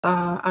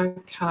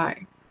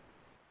Okay.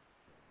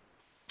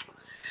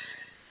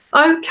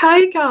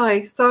 Okay,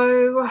 guys.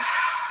 So,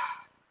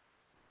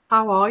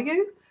 how are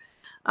you?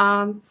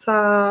 And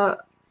how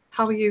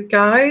are you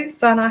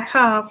guys? And I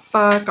have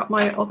got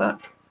my other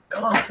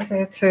glasses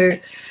here too.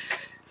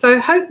 So,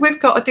 hope we've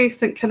got a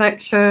decent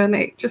connection.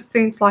 It just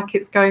seems like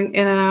it's going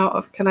in and out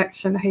of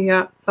connection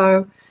here.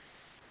 So,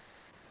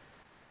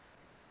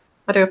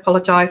 I do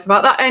apologise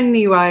about that.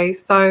 Anyway,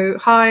 so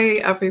hi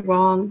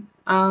everyone,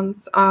 and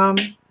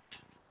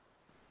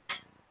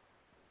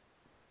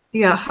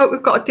yeah, I hope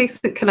we've got a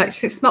decent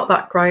connection. It's not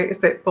that great,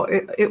 is it? But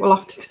it will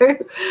have to do.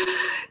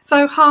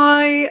 So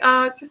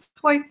hi,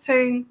 just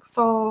waiting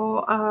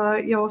for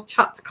your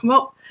chat to come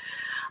up.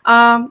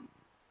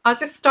 I'll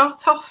just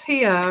start off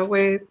here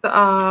with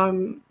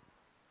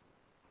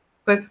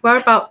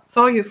whereabouts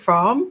are you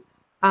from,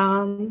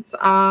 and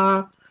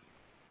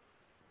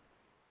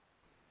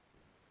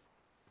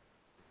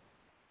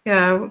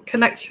yeah,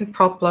 connection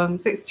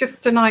problems. It's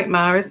just a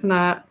nightmare, isn't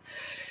it?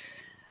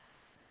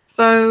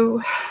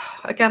 So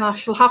again, I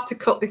shall have to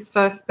cut this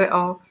first bit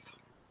off.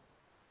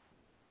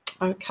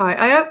 Okay,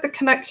 I hope the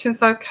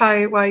connection's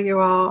okay where you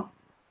are.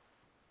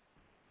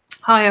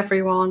 Hi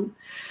everyone.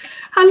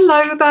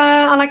 Hello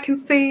there, and I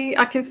can see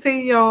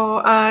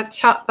your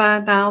chat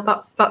there now.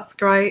 That's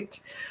great.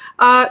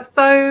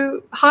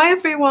 So hi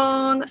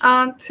everyone,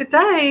 and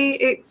today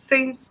it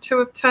seems to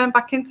have turned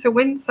back into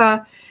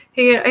winter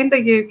here in the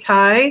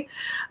UK,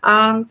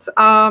 and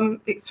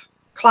it's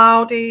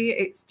cloudy,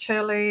 it's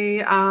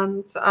chilly,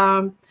 and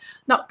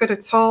not good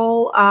at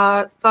all.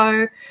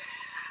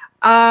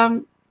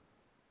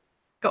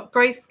 Got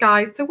grey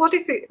skies. So what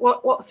is it?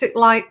 What's it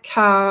like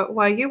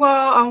where you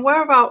are, and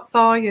whereabouts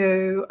are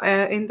you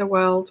in the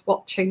world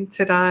watching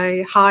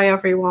today? Hi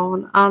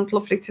everyone, and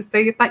lovely to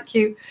see you. Thank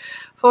you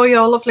for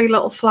your lovely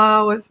little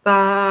flowers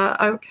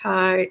there.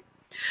 Okay.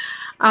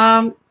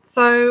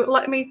 So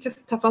let me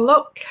just have a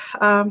look.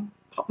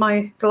 Put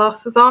my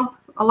glasses on.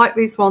 I like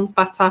these ones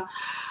better.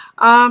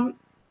 Hello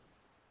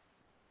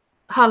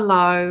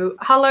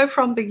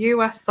from the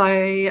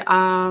USA.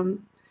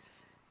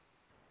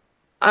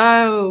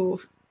 Oh,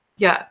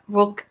 yeah,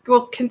 we'll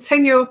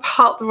continue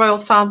about the royal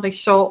family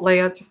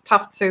shortly. I just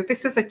have to.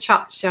 This is a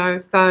chat show,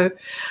 so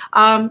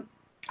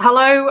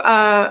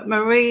hello,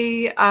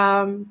 Marie.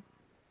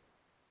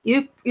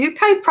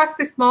 UK press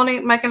this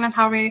morning. Meghan and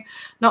Harry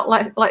not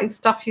letting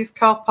staff use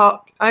car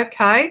park.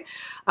 Okay.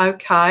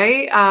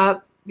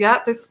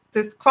 Yeah,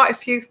 there's quite a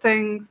few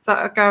things that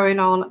are going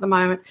on at the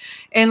moment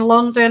in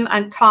London,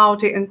 and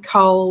cloudy and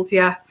cold.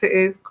 Yes, it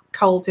is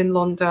cold in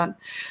London.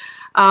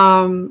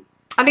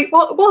 And it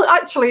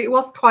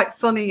was quite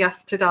sunny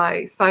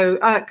yesterday. So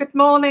good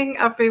morning,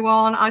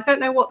 everyone. I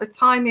don't know what the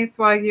time is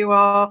where you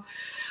are,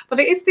 but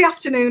it is the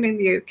afternoon in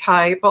the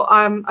UK. But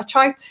I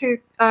try to,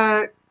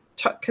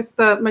 because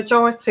the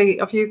majority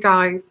of you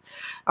guys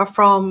are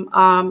from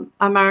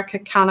America,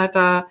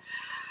 Canada,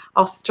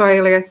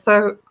 Australia.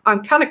 So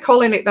I'm kind of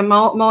calling it the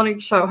morning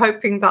show,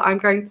 hoping that I'm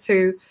going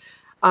to,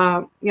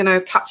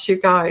 catch you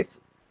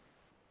guys.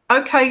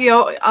 Okay,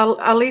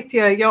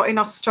 Alethea, you're in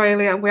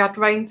Australia, and we had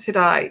rain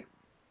today.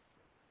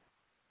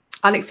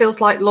 And it feels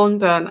like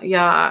London.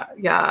 Yeah.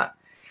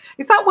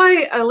 Is that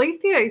where,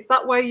 Alethea, is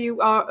that where you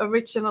are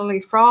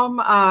originally from,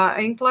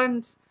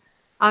 England?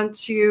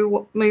 And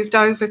you moved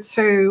over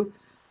to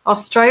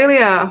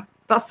Australia?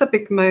 That's a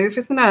big move,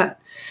 isn't it?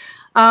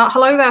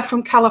 Hello there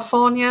from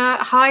California.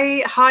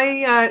 Hi,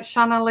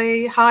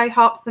 Shanali. Hi,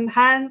 Harps and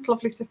Hens.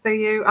 Lovely to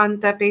see you.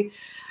 And Debbie.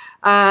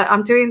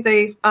 I'm doing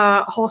the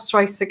horse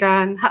race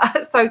again.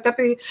 So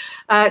Debbie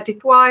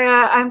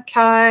DeGuire,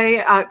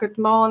 MK, good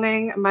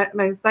morning.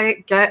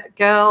 Mosaic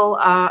Girl,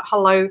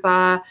 hello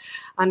there.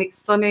 And it's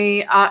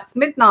sunny. It's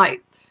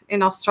midnight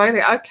in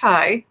Australia.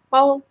 Okay,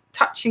 well,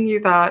 catching you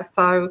there.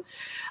 So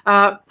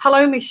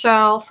hello,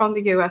 Michelle from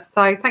the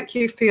USA. Thank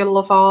you for your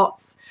love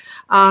arts.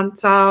 And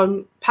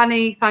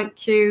Penny,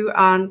 thank you.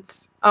 And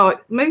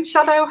Moon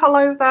Shadow,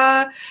 hello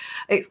there.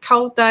 It's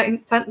cold there in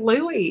St.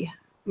 Louis,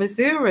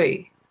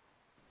 Missouri.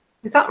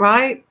 Is that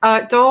right?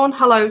 Dawn,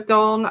 hello,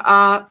 Dawn.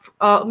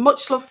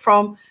 Much love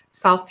from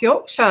South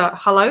Yorkshire.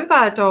 Hello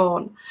there,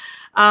 Dawn.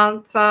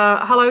 And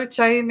hello,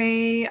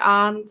 Jamie,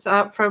 and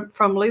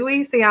from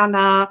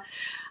Louisiana.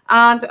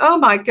 And oh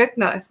my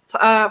goodness,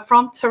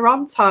 from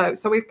Toronto.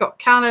 So we've got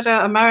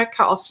Canada,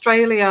 America,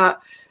 Australia,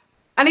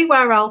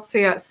 anywhere else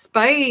here.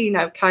 Spain,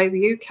 okay,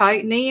 the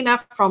UK.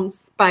 Nina from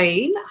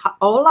Spain.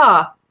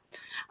 Hola.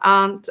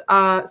 And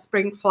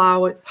Spring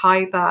Flowers,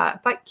 hi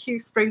there. Thank you,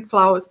 Spring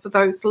Flowers, for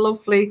those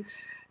lovely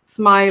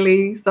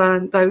smileys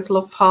and those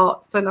love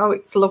hearts. And oh,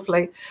 it's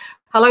lovely.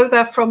 Hello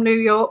there from New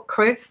York,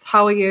 Chris,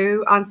 how are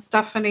you? And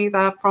Stephanie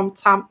there from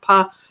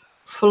Tampa,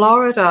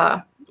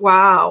 Florida.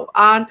 Wow.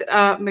 And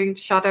Moon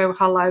Shadow,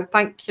 hello.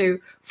 Thank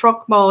you.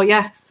 Frogmore,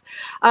 yes.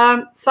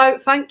 So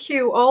thank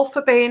you all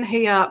for being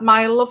here,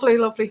 my lovely,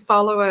 lovely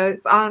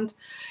followers. And,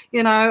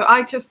 you know,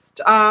 I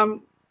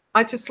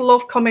just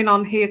love coming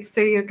on here to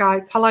see you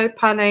guys. Hello,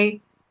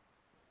 Penny.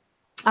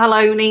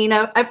 Hello,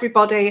 Nina,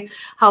 everybody.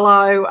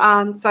 Hello,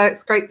 and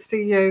it's great to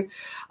see you.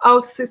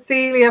 Oh,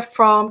 Cecilia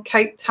from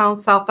Cape Town,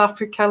 South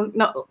Africa.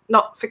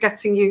 Not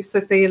forgetting you,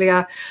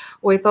 Cecilia,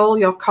 with all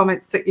your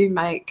comments that you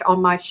make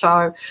on my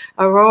show.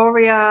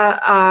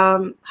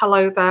 Aurora,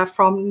 hello there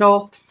from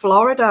North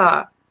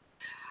Florida.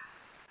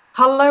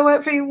 Hello,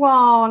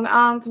 everyone.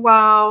 And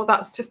wow,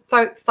 that's just so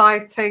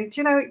exciting. Do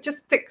you know, it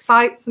just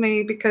excites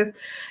me because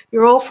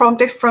you're all from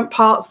different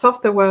parts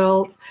of the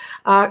world,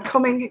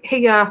 coming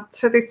here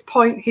to this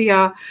point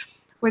here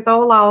with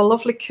all our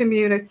lovely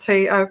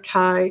community.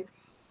 Okay.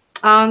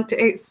 And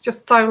it's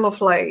just so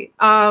lovely.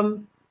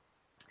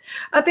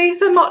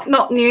 These are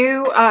not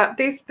new.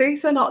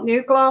 These are not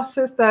new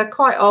glasses. They're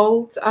quite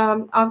old.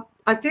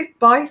 I did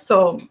buy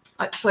some,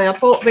 actually. I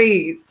bought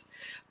these,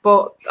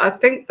 but I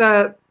think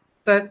that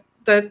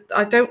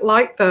I don't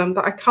like them.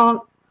 That I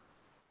can't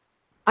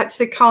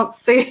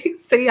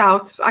see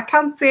out. I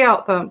can see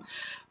out them,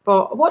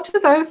 but what do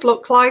those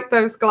look like?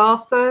 Those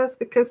glasses?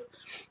 Because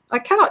I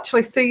can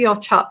actually see your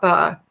chat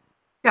there.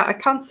 Yeah, I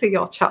can see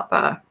your chat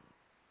there.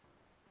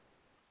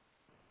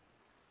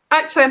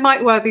 Actually, I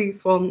might wear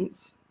these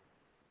ones.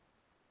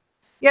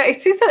 Yeah,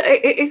 it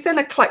is an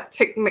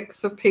eclectic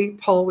mix of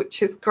people,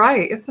 which is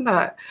great, isn't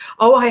it?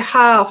 Oh,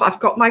 I've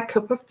got my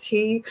cup of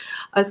tea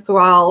as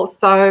well.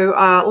 So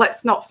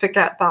let's not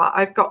forget that.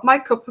 I've got my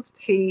cup of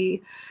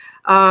tea.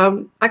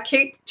 I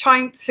keep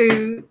trying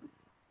to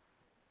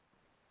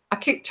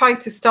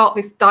start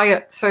this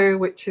diet too,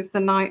 which is the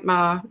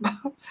nightmare.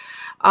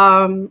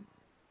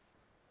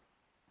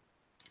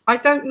 I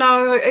don't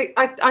know.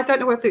 I don't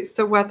know whether it's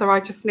the weather. I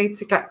just need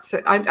to get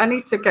to. I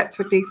need to get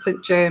to a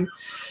decent gym.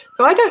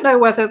 So I don't know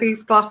whether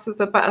these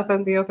glasses are better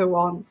than the other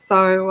ones.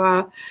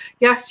 So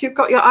yes, you've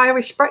got your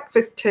Irish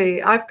breakfast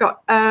tea. I've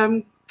got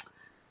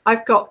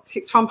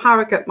it's from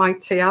Harrogate, my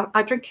tea.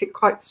 I drink it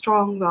quite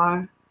strong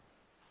though.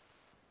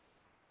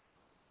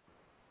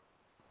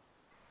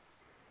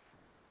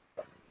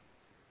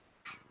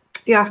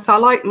 Yes, I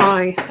like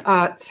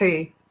my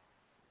tea.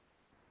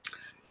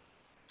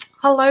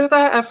 Hello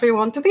there,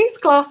 everyone. Do these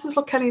glasses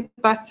look any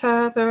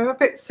better? They're a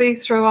bit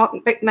see-through,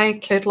 a bit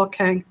naked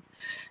looking.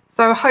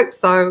 So I hope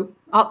so.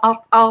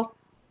 I'll.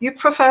 You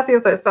prefer the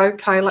others?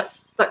 Okay,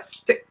 let's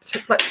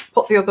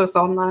put the others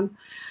on then.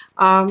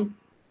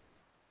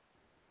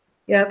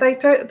 Yeah,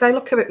 they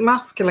look a bit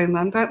masculine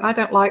then, don't I?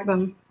 Don't like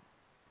them.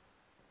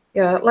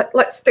 Yeah,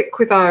 let's stick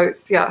with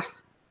those. Yeah.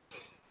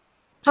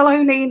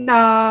 Hello,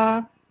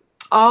 Nina.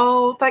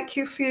 Oh, thank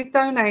you for your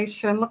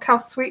donation. Look how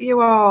sweet you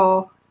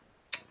are.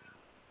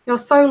 You're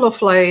so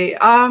lovely.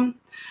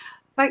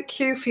 Thank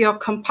you for your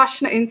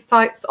compassionate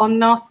insights on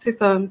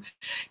narcissism.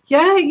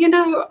 Yeah, you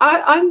know,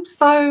 I'm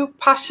so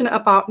passionate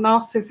about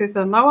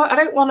narcissism. I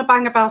don't want to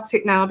bang about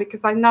it now because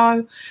I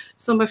know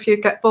some of you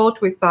get bored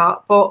with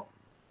that, but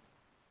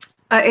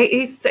it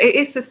is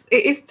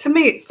to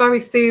me, it's a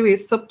very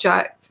serious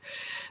subject.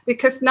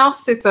 Because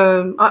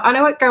narcissism,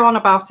 I won't go on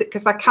about it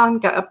because I can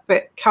get a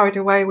bit carried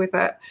away with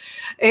it.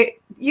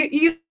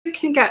 You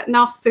can get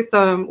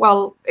narcissism,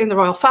 well, in the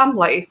royal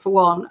family, for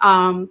one.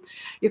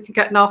 You can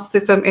get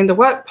narcissism in the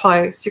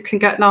workplace. You can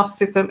get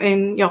narcissism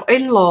in your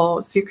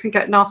in-laws. You can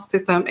get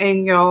narcissism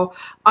in your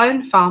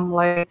own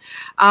family.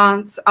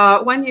 And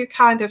when you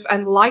kind of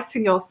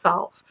enlighten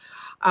yourself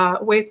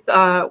with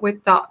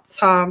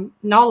that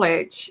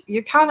knowledge,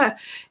 it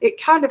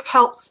kind of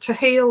helps to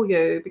heal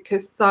you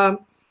because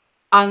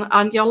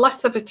and you're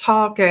less of a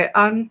target.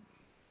 And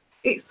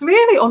it's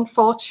really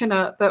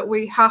unfortunate that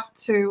we have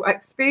to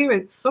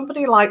experience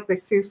somebody like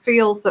this who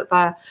feels that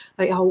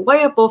they are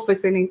way above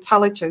us in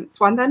intelligence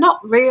when they're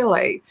not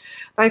really.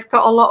 They've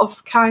got a lot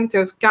of kind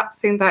of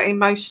gaps in their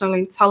emotional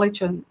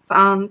intelligence,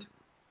 and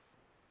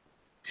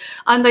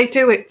they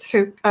do it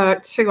to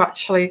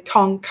actually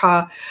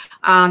conquer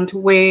and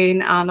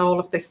win and all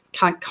of this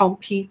kind of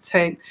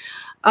competing.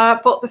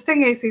 But the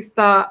thing is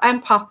that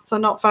empaths are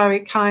not very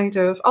kind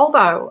of,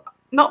 although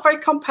not very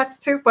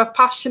competitive. We're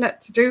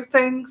passionate to do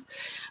things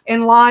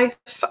in life.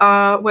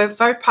 We're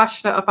very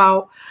passionate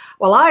about,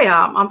 well,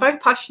 I'm very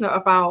passionate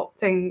about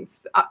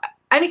things,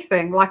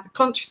 anything like a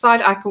countryside.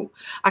 I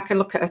can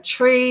look at a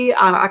tree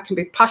and I can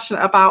be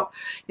passionate about,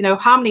 you know,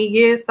 how many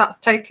years that's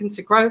taken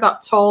to grow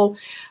that tall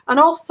and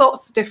all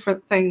sorts of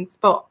different things.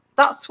 But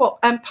that's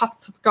what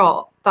empaths have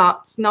got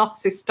that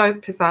narcissists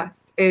don't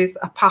possess, is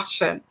a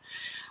passion,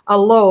 a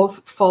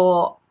love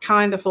for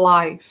kind of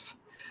life.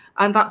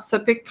 And that's a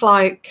big,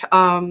 like,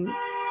 got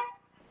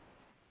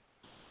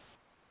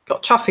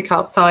traffic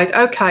outside.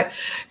 Okay,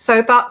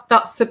 so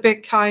that's a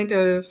big kind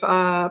of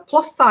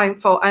plus sign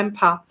for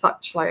empaths,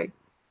 actually.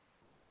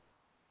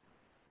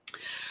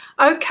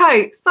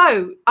 Okay,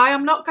 so I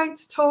am not going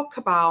to talk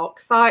about,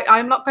 because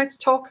I'm not going to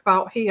talk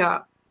about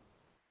here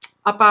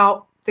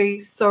about the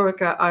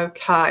surrogate.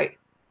 Okay,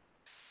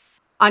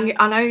 and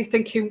I know you're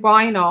thinking,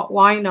 why not?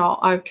 Why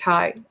not?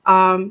 Okay.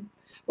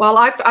 Well,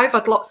 I've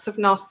had lots of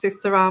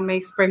narcissists around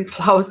me, spring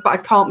flowers, but I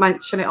can't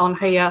mention it on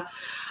here.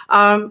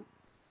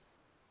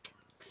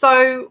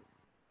 So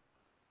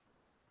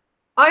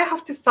I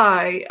have to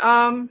say,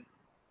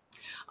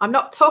 I'm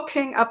not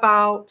talking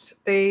about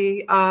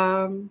the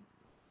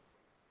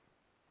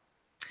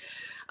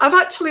I've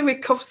actually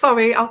recovered.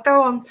 Sorry, I'll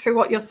go on to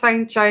what you're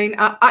saying, Jane.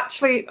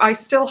 Actually, I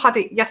still had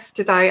it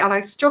yesterday, and I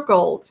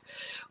struggled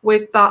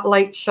with that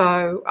late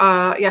show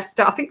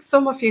yesterday. I think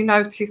some of you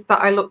noticed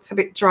that I looked a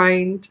bit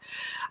drained.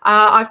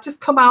 I've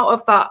just come out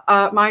of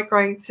that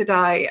migraine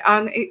today,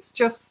 and it's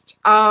just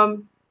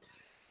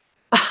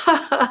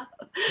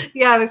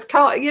yeah, this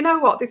car. You know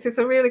what? This is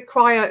a really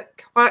quiet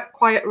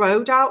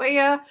road out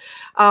here.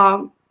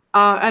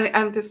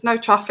 And there's no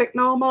traffic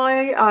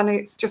normally, and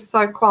it's just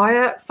so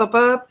quiet,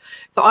 suburb.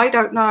 So I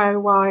don't know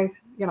why,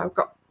 you know,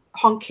 got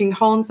honking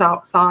horns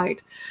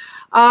outside.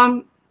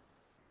 I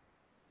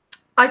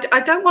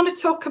don't want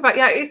to talk about,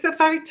 yeah, it's a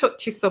very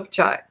touchy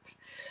subject.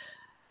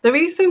 The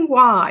reason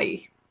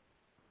why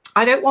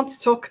I don't want to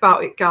talk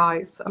about it,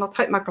 guys, and I'll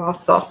take my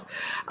glass off,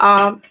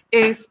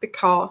 is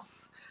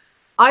because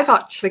I've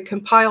actually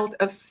compiled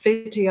a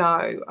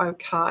video,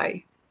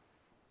 okay,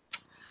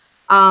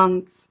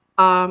 and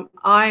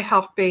I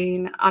have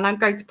been, and I'm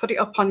going to put it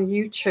up on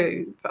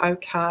YouTube,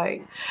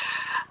 okay,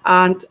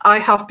 and I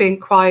have been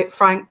quite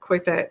frank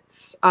with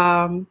it,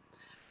 of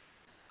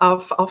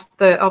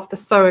the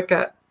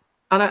surrogate,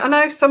 and I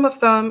know some of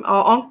them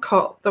are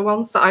uncut, the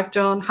ones that I've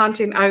done,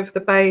 handing over the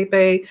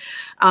baby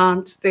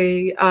and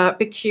the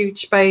big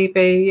huge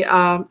baby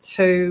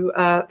to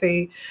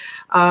the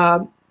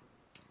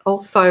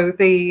also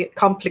the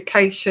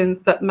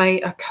complications that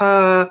may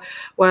occur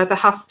where there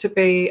has to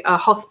be a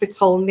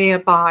hospital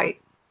nearby.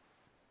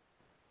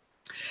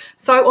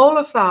 So all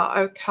of that,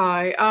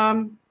 okay.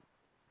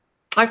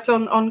 I've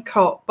done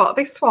uncut, but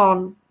this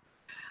one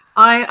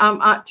I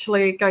am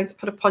actually going to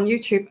put up on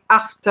YouTube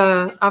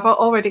after I've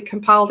already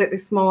compiled it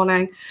this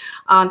morning,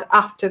 and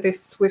after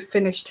this we've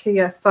finished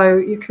here, so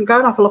you can go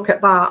and have a look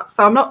at that.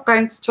 So I'm not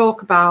going to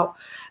talk about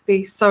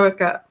the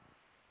surrogate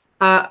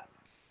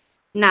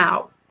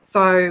now.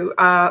 So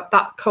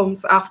that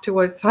comes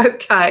afterwards.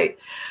 Okay,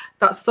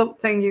 that's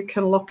something you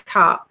can look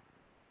at.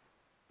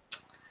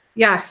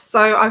 Yes,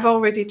 so I've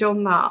already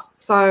done that.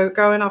 So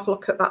go and have a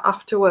look at that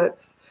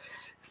afterwards.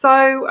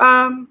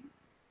 So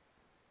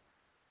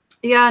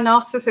yeah,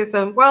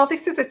 narcissism. Well,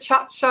 this is a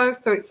chat show,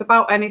 so it's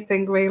about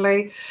anything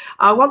really.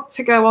 I want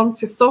to go on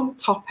to some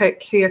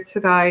topic here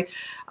today,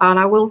 and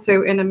I will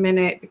do in a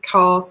minute,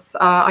 because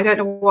I don't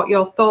know what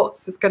your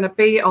thoughts is going to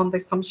be on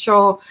this. I'm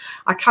sure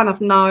I kind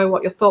of know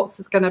what your thoughts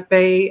is going to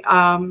be,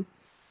 but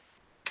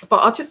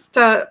I'll just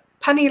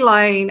Penny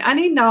Lane.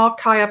 Any narc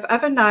I have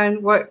ever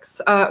known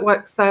works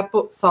their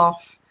butts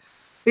off,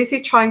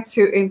 busy trying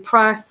to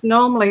impress.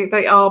 Normally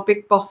they are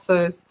big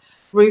bosses,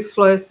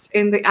 ruthless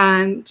in the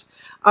end.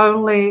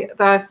 Only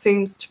there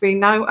seems to be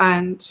no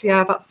end.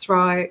 Yeah, that's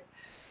right.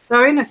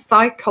 They're in a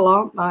cycle,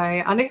 aren't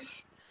they? And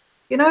if,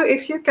 you know,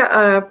 if you get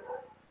a,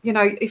 you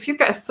know, if you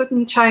get a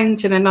sudden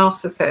change in a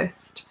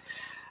narcissist,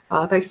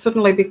 they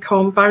suddenly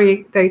become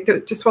very,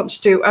 just want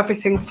to do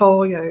everything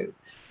for you,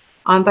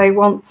 and they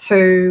want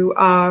to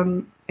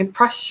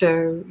impress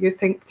you. You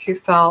think to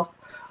yourself,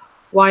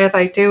 why are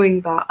they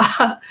doing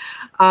that?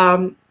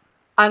 And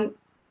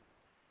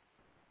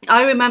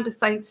I remember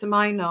saying to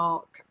my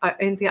narc,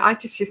 I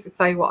just used to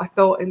say what I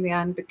thought in the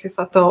end, because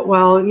I thought,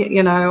 well,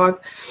 you know,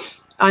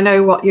 I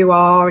know what you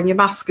are, and your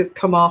mask has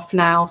come off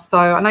now.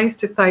 So, and I used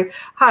to say,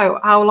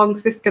 how long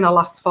is this going to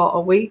last for?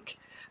 A week?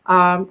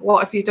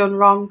 What have you done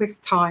wrong this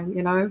time?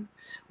 You know,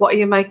 what are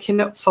you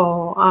making up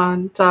for?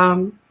 And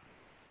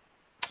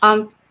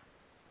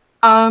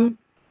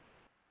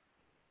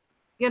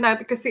you know,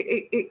 because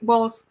it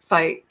was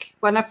fake.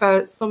 Whenever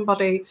a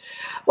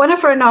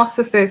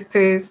narcissist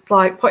is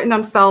like putting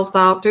themselves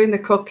out, doing the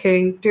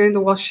cooking, doing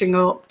the washing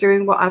up,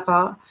 doing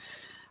whatever,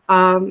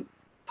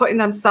 putting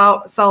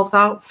themselves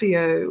out for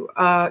you,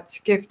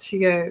 to give to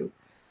you,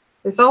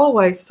 there's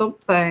always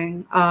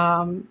something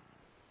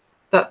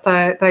that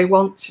they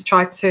want to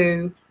try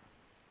to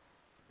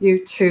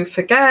you to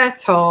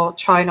forget, or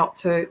try not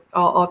to,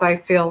 or they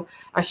feel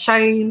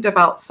ashamed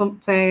about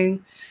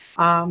something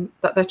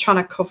that they're trying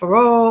to cover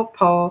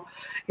up, or,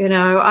 you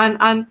know,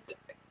 and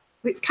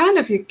it's kind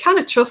of, you kind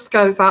of trust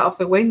goes out of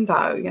the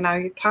window. You know,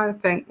 you kind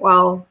of think,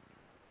 well,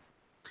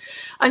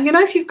 and you know,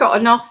 if you've got a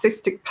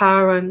narcissistic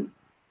parent,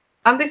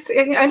 and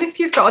if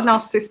you've got a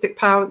narcissistic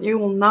parent, you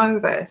will know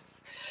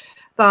this,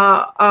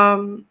 that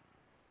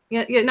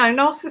you know,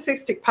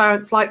 narcissistic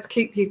parents like to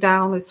keep you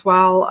down as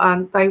well,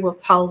 and they will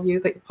tell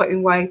you that you're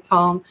putting weight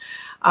on.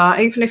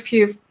 Even if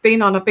you've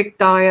been on a big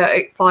diet,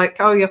 it's like,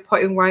 oh, you're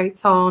putting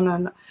weight on,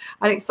 and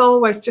it's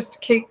always just to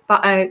keep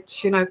that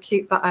edge, you know,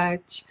 keep that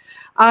edge.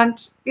 And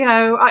you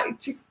know, it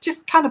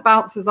just kind of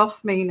bounces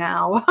off me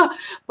now.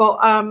 But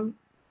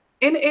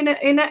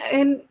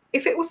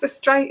if it was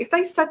if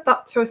they said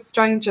that to a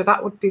stranger,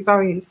 that would be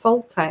very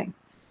insulting.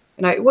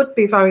 You know, it would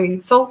be very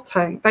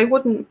insulting. They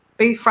wouldn't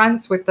be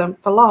friends with them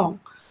for long.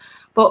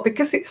 But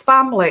because it's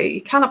family,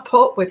 you kind of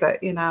put up with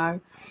it, you know.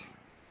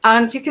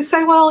 And you can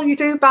say, well, you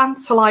do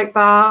banter like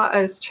that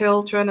as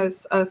children,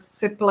 as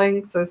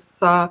siblings, as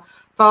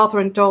father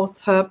and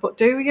daughter, but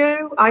do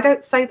you? I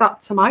don't say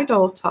that to my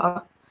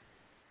daughter.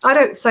 I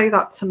don't say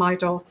that to my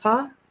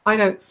daughter. I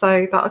don't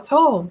say that at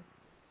all.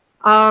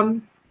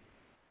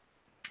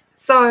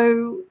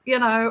 So, you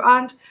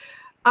know,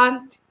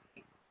 and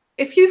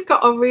if you've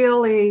got a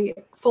really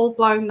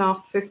full-blown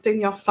narcissist in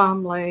your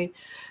family,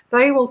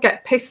 they will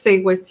get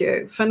pissy with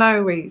you for no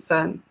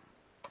reason.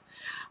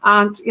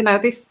 And, you know,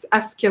 this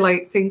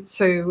escalates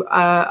into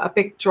a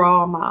big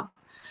drama.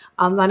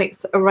 And then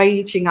it's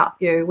raging at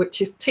you,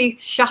 which is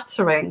teeth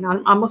shattering.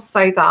 And I must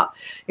say that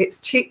it's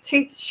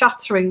teeth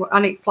shattering,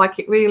 and it's like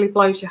it really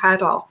blows your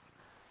head off.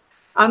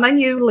 And then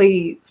you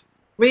leave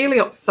really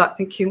upset,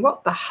 thinking,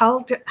 what the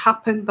hell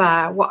happened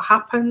there? What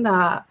happened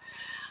there?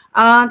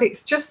 And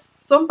it's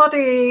just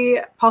somebody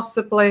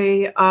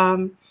possibly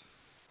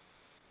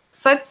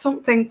said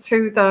something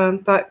to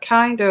them that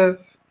kind of,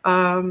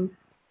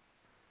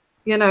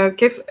 you know,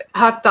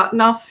 had that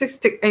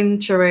narcissistic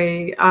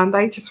injury, and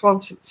they just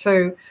wanted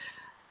to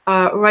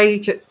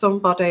rage at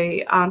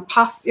somebody and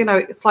pass, you know,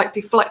 it's like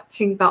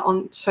deflecting that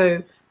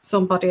onto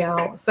somebody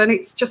else, and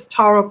it's just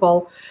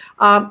horrible.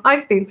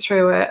 I've been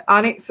through it,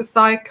 and it's a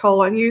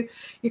cycle, and you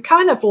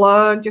kind of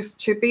learn just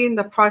to be in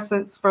the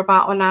presence for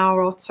about an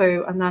hour or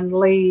two and then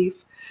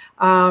leave.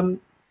 I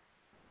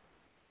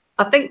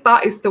think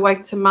that is the way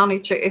to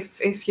manage it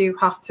if you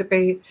have to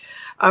be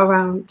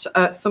around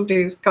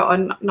somebody who's got a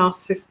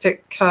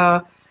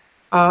narcissistic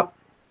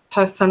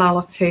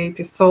personality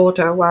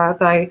disorder, where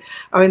they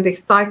are in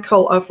this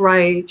cycle of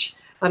rage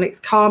and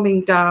it's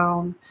calming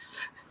down.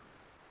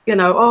 You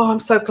know, oh, I'm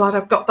so glad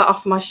I've got that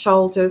off my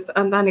shoulders.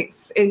 And then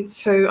it's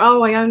into,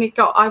 oh,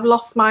 I've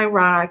lost my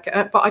rag.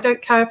 But I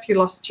don't care if you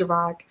lost your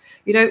rag.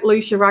 You don't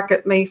lose your rag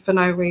at me for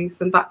no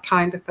reason, that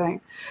kind of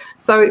thing.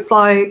 So it's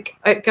like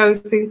it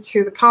goes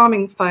into the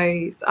calming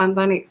phase, and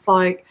then it's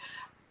like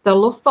the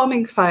love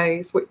bombing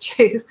phase, which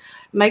is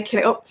making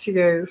it up to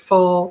you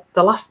for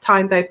the last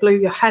time they blew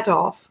your head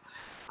off.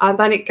 And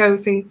then it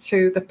goes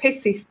into the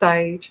pissy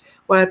stage,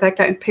 where they're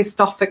getting pissed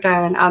off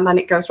again, and then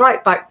it goes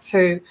right back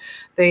to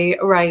the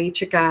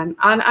rage again.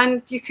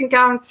 And you can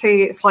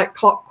guarantee it's like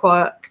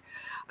clockwork.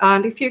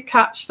 And if you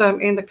catch them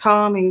in the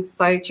calming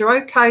stage,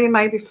 you're okay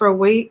maybe for a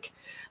week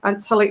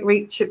until it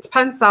reaches, it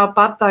depends how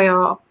bad they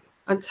are,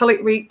 until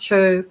it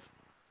reaches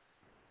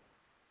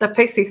the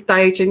pissy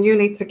stage, and you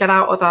need to get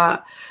out of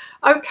that.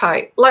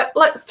 Okay,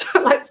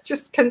 let's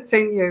just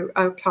continue.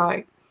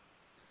 Okay,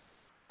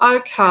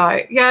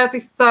 yeah,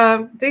 this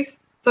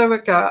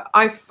surrogate,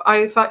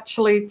 I've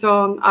actually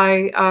done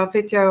a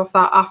video of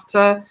that.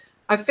 After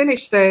I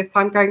finish this,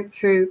 I'm going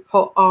to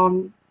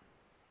upload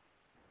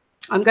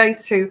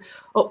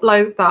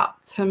that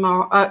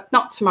tomorrow,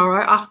 not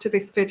tomorrow, after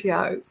this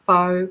video.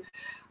 So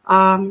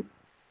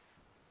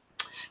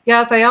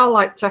yeah, they are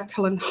like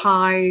Jekyll and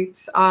Hyde.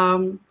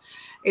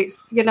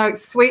 It's, you know,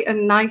 it's sweet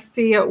and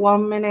nicey at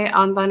 1 minute,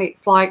 and then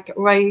it's like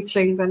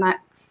raging the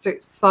next.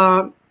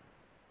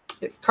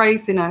 It's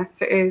craziness.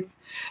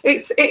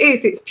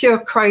 It's pure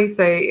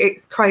crazy.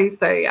 It's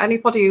crazy.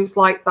 Anybody who's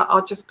like that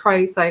are just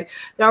crazy.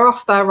 They're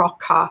off their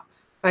rocker,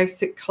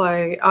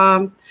 basically.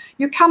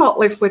 You cannot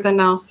live with a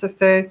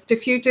narcissist.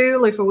 If you do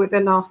live with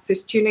a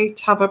narcissist, you need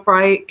to have a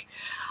break.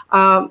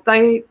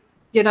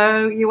 You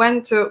know, you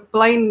end up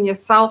blaming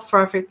yourself for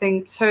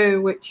everything too,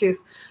 which is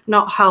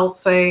not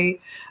healthy.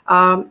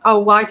 Oh,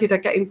 why did I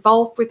get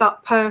involved with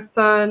that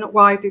person?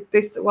 Why did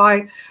this?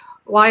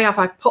 Why have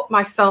I put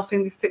myself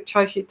in this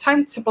situation? You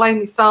tend to blame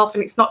yourself,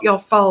 and it's not your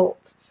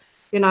fault.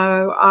 You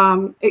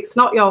know, it's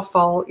not your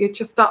fault. You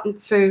just happened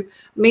to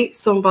meet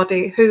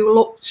somebody who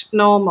looked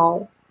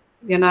normal,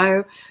 you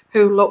know,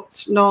 who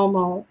looked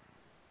normal.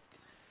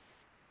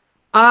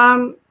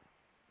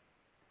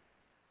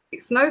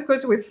 It's no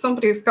good with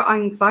somebody who's got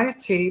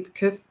anxiety,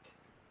 because,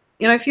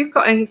 you know, if you've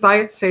got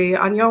anxiety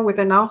and you're with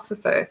a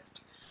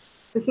narcissist,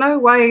 there's no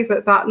way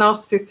that that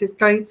narcissist is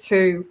going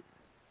to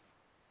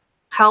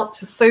help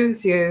to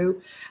soothe you,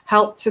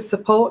 help to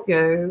support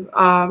you.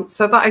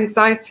 So that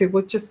anxiety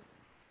would just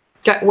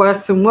get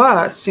worse and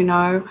worse, you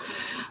know.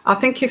 I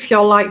think if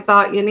you're like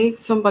that, you need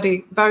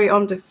somebody very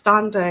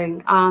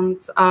understanding, and,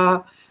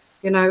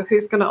 you know,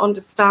 who's going to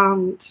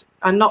understand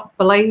and not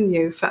blame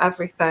you for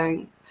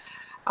everything.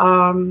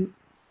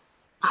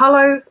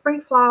 Hello,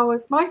 Spring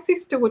Flowers. My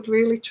sister would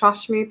really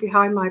trash me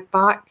behind my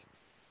back.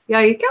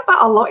 Yeah, you get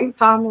that a lot in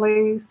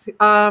families,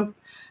 to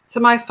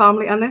my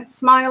family, and then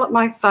smile at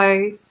my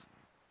face.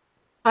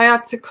 I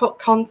had to cut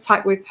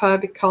contact with her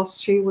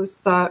because she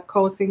was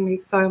causing me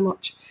so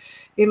much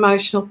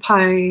emotional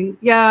pain.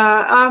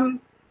 Yeah,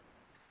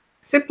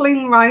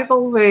 sibling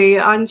rivalry,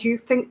 and you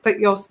think that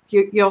your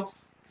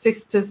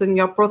sisters and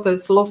your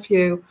brothers love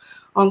you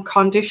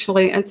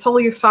unconditionally until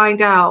you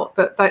find out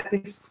that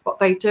this is what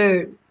they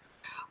do.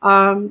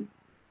 Again,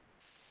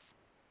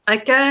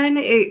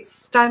 it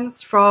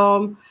stems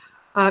from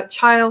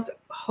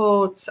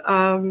childhood,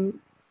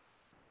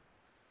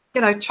 you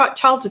know,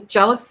 childhood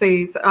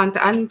jealousies and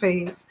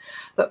envies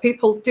that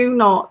people do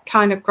not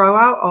kind of grow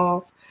out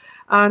of.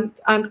 And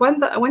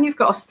when you've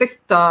got a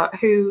sister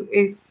who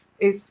is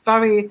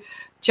very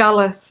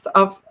jealous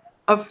of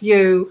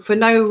you for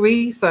no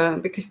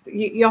reason, because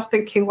you're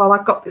thinking, well,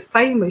 I've got the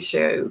same as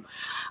you,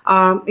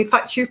 In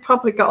fact, you've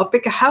probably got a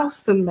bigger house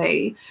than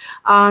me,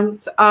 and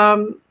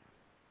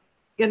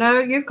you know,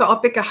 you've got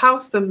a bigger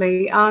house than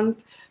me, and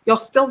you're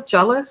still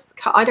jealous.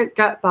 I don't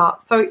get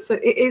that. So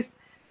it is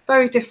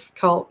very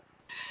difficult.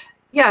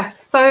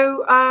 Yes.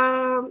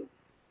 So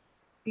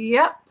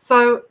yeah.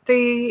 So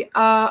the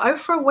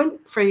Oprah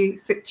Winfrey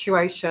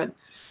situation,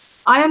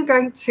 I am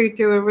going to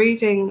do a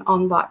reading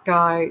on that,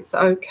 guys.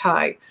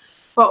 Okay.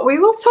 But we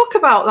will talk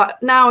about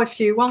that now if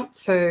you want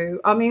to.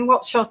 I mean,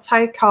 what's your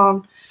take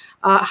on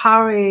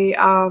Harry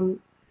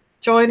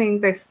joining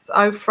this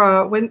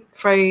Oprah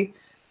Winfrey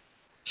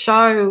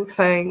show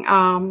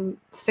thing,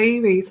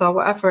 series or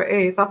whatever it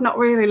is? I've not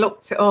really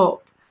looked it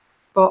up.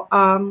 But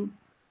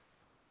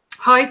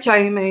hi,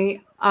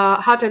 Jamie.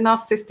 Had a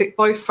narcissistic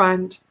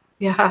boyfriend.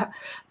 Yeah,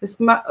 there's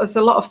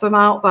a lot of them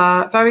out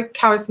there. Very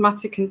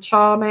charismatic and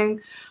charming,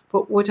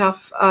 but would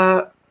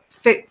have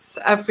fits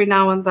every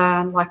now and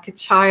then, like a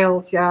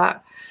child. Yeah,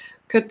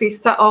 could be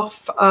set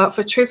off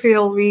for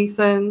trivial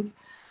reasons.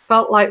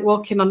 Felt like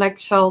walking on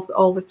eggshells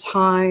all the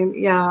time.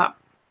 Yeah,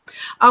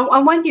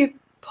 and when you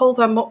pull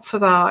them up for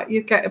that,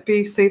 you get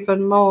abuse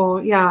even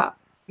more. Yeah,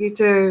 you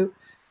do.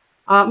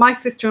 My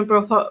sister and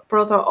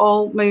brother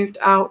all moved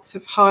out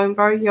of home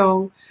very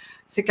young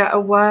to get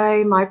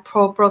away. My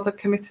poor brother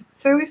committed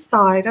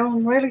suicide. Oh,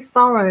 I'm really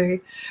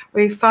sorry.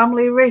 We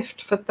family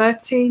rift for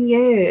 13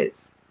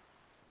 years.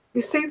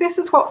 You see, this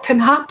is what can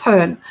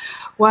happen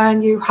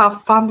when you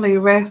have family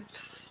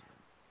rifts.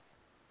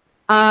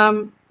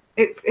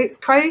 It's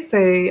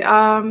crazy.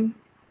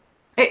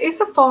 It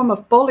is a form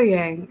of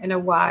bullying in a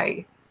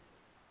way.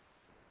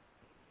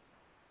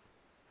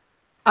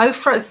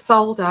 Oprah is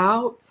sold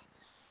out.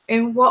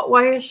 In what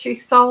way is she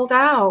sold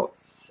out,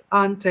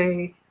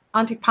 Andy?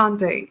 Andy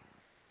Pandy.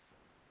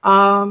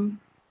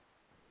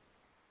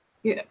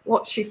 Yeah,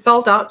 what she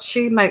sold out,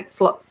 she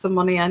makes lots of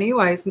money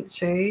anyway, isn't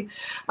she?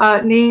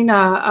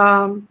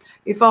 Nina,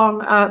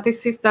 Yvonne,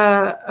 this is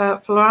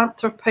the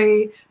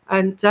philanthropy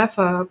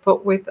endeavor,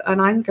 but with an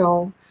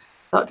angle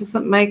that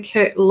doesn't make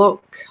it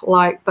look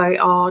like they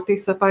are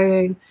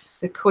disobeying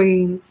the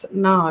Queen's.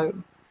 No,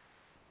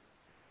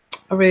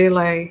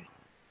 really.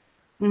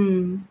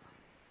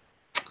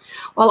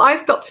 Well,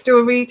 I've got to do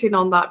a reading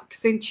on that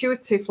because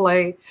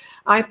intuitively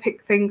I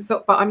pick things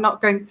up, but I'm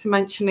not going to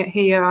mention it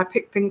here. I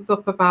pick things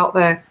up about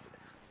this.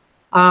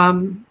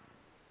 I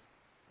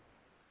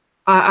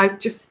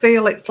just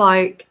feel it's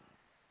like,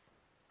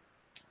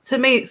 to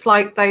me, it's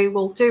like they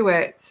will do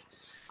it.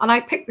 And I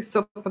picked this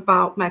up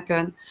about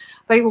Meghan.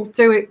 They will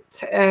do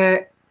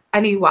it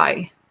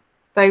anyway.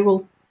 They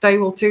will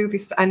do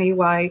this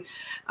anyway,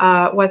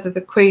 whether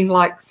the Queen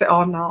likes it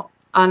or not.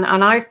 And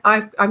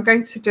I'm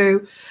going to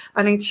do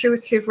an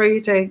intuitive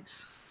reading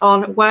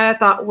on where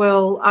that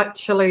will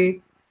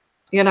actually,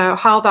 you know,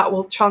 how that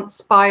will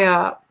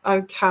transpire.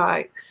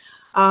 Okay.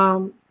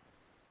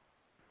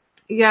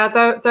 Yeah,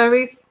 there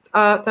is,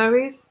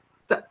 do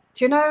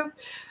you know,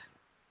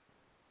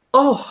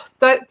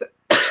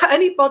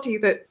 anybody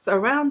that's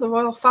around the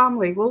royal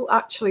family will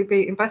actually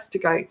be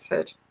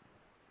investigated.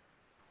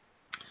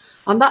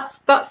 And that's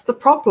the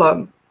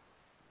problem.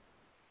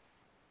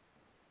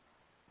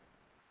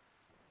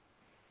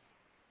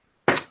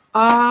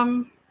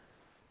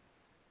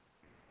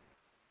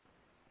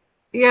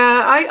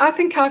 Yeah, I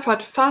think I've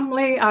had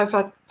family, I've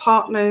had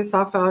partners,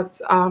 I've had,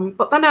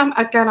 but then I'm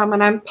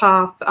an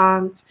empath,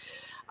 and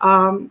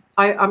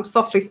I'm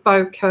softly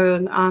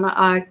spoken, and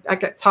I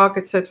get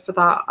targeted for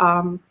that.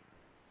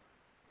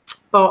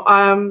 But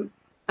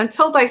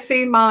until they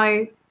see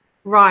my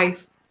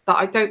rife, that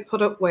I don't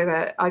put up with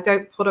it, I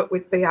don't put up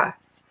with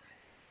BS,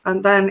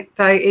 and then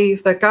they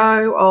either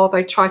go or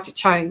they try to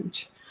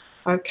change.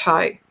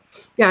 Okay,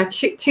 yeah,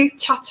 teeth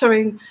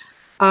chattering.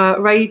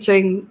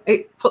 Raging,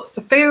 it puts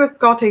the fear of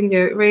God in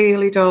you. It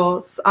really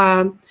does.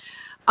 And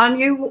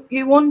you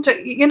wonder,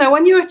 you know,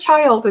 when you're a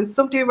child and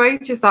somebody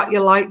rages at you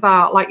like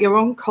that, like your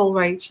uncle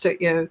raged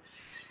at you,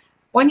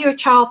 when you're a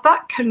child,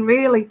 that can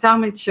really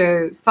damage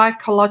you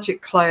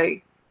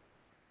psychologically.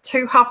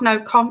 To have no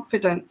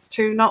confidence,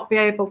 to not be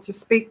able to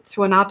speak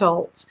to an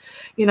adult,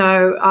 you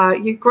know,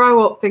 you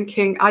grow up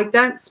thinking, I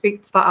don't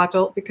speak to that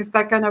adult because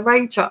they're going to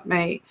rage at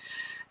me.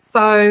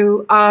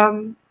 So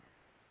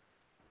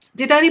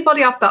did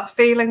anybody have that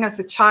feeling as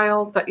a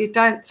child that you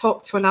don't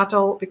talk to an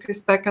adult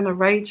because they're going to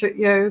rage at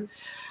you?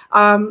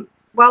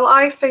 Well,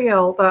 I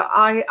feel that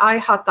I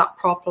had that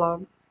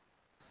problem,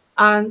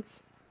 and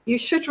you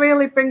should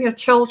really bring your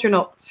children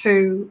up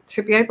to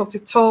be able to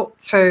talk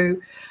to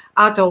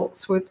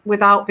adults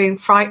without being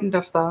frightened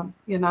of them,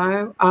 you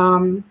know.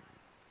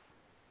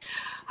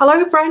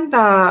 Hello,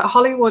 Brenda.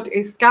 Hollywood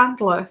is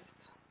scandalous.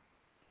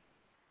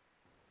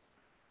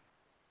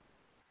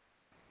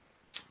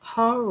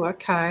 Oh,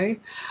 okay.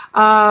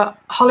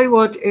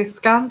 Hollywood is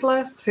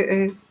scandalous. It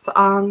is,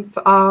 and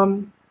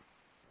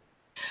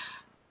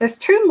there's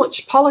too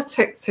much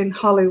politics in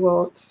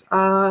Hollywood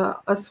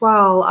as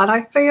well. And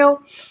I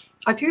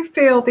do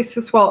feel this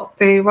is what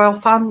the royal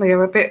family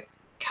are a bit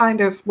kind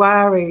of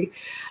wary,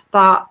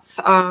 that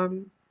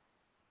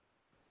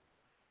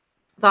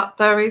that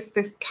there is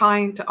this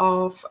kind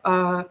of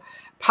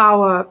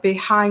power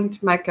behind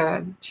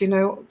Meghan. Do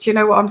you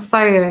know what I'm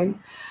saying?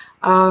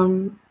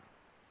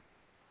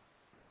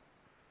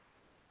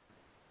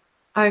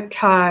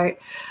 Okay.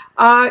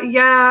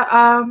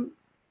 Yeah,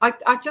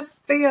 I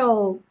just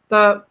feel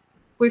that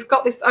we've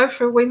got this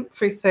Oprah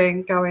Winfrey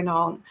thing going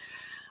on.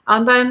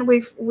 And then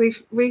we've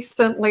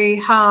recently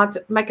had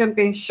Meghan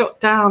being shut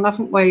down,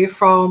 haven't we,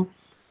 from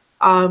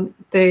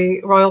the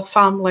royal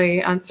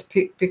family, and to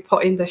be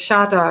put in the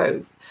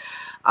shadows,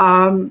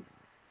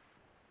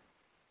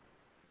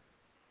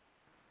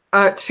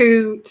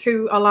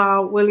 to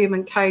allow William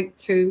and Kate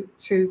to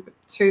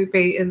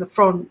be in the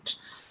front.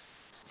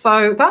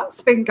 So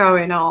that's been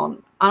going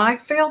on, and I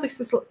feel this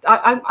is.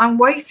 I'm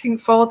waiting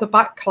for the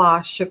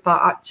backlash of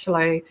that,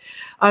 actually.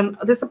 And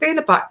there's been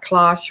a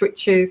backlash,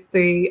 which is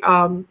the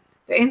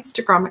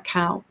Instagram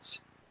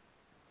account,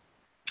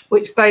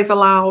 which they've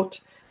allowed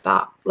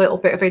that little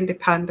bit of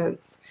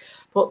independence.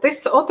 But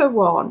this other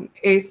one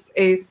is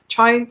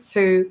trying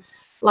to,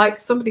 like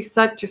somebody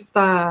said just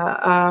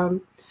there,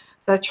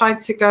 they're trying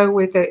to go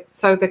with it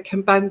so they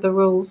can bend the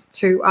rules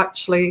to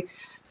actually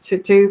to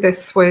do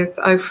this with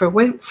Oprah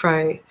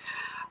Winfrey.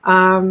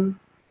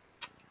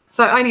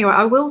 So anyway,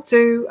 I will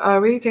do a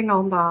reading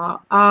on that.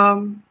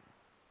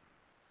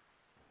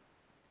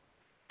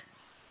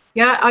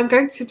 Yeah, I'm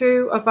going to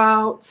do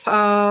about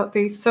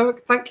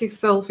thank you,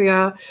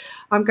 Sylvia.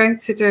 I'm going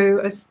to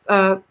do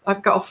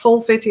I've got a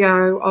full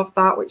video of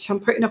that, which I'm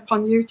putting up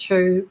on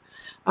YouTube,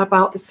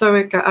 about the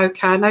surrogate.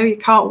 Okay, I know you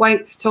can't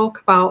wait to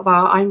talk about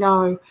that, I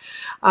know,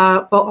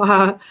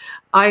 but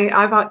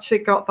I've actually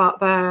got that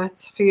there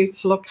for you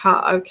to look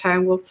at. Okay,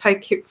 and we'll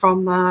take it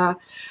from there,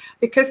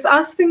 because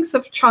as things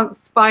have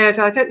transpired,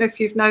 I don't know if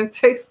you've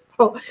noticed,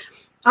 but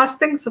as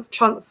things have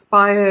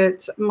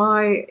transpired,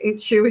 my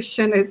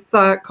intuition has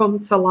come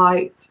to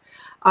light.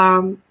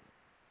 Yeah,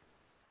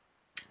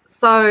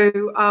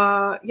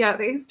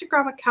 the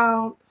Instagram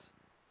account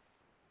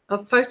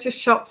of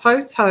Photoshop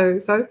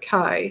photos.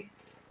 Okay.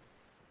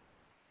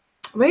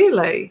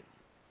 Really?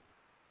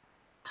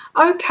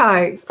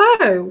 Okay,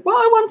 so what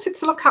I wanted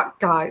to look at,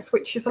 guys,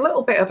 which is a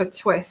little bit of a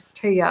twist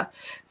here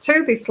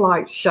to this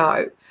live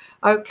show.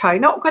 Okay,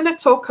 not going to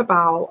talk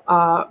about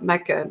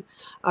Meghan.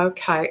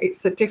 Okay,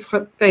 it's a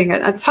different thing.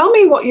 And tell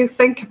me what you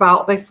think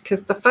about this,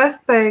 because the first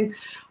thing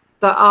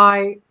that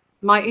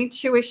my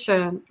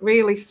intuition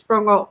really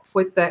sprung up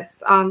with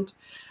this, and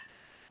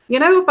you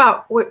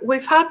know,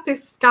 we've had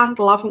this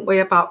scandal, haven't we,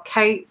 about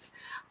Kate,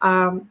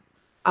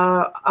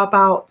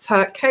 about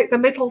Kate, the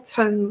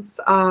Middletons.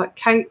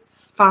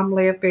 Kate's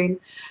family have been,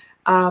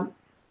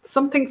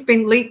 something's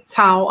been leaked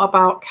out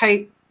about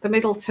Kate, the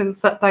Middletons,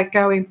 that they're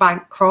going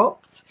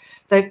bankrupt.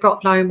 They've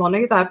got no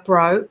money, they're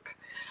broke.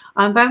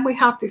 And then we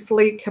had this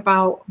leak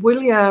about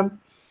William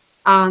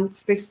and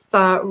this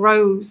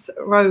Rose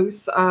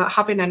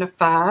having an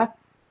affair,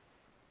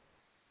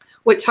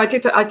 which I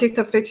did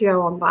a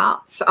video on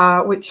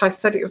that, which I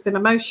said it was an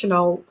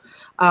emotional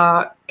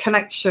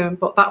connection,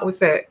 but that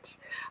was it.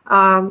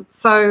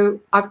 So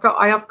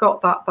I have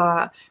got that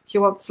there if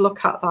you want to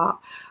look at that.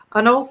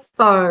 And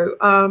also,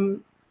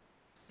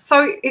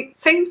 so it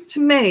seems to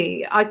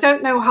me, I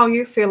don't know how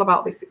you feel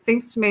about this, it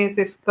seems to me as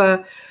if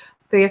the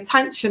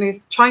attention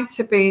is trying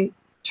to be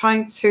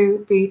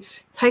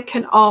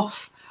taken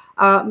off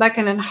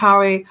Meghan and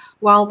Harry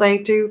while they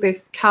do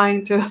this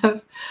kind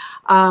of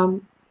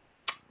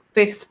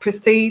this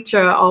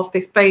procedure of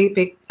this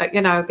baby,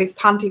 you know, this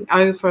handing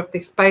over of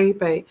this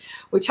baby,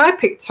 which I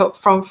picked up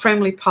from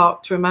Frimley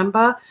Park, do you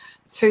remember,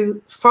 to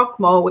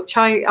Frogmore, which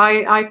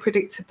I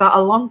predicted that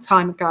a long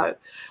time ago,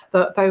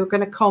 that they were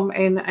going to come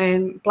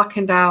in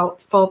blackened out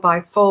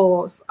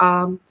 4x4s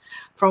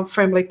from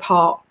Frimley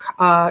Park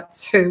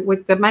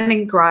with the men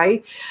in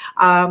grey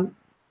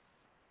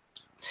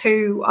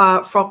to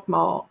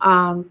Frogmore,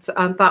 and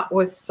that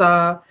was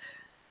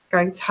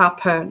going to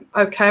happen.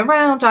 Okay,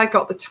 around I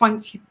got the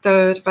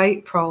 23rd of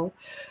April.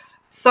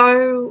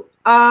 So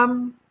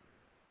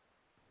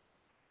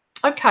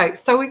okay,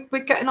 so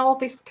we're getting all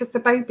this because the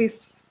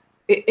baby's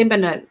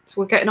imminent.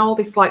 We're getting all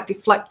this like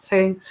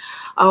deflecting.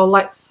 Oh,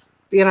 let's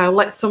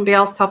let somebody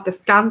else have the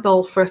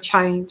scandal for a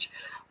change,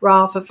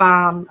 rather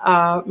than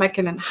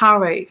Meghan and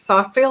Harry. So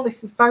I feel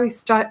this is very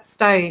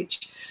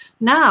staged.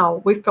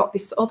 Now we've got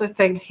this other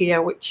thing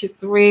here, which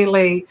is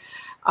really,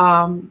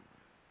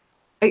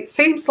 it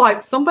seems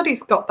like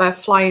somebody's got their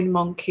flying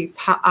monkeys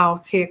hat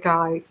out here,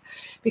 guys,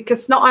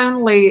 because not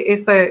only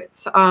is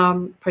it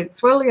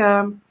Prince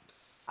William,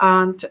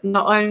 and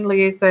not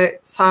only is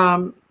it,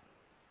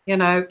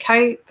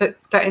 Kate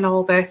that's getting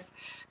all this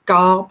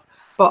garb,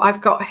 but I've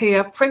got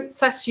here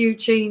Princess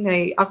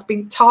Eugenie has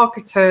been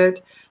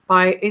targeted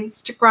by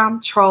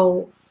Instagram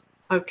trolls,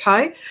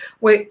 okay,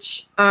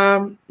 which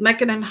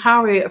Meghan and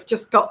Harry have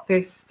just got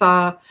this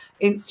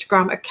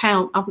Instagram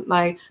account, haven't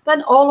they?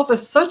 Then all of a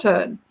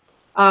sudden,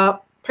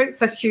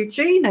 Princess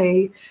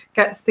Eugenie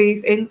gets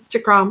these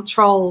Instagram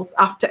trolls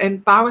after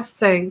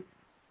embarrassing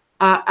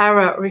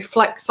error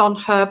reflects on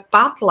her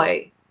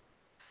badly.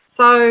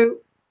 So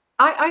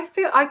I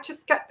feel, I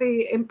just get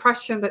the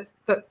impression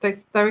that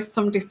there is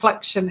some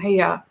deflection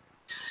here.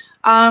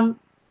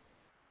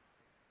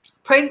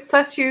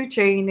 Princess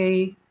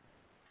Eugenie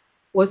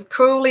was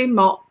cruelly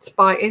mocked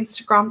by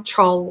Instagram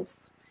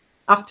trolls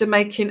after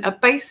making a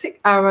basic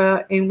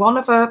error in one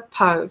of her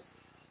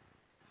posts.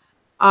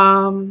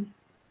 And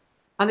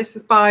this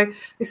is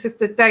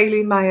the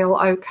Daily Mail,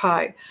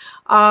 okay.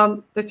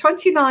 The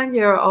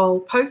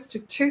 29-year-old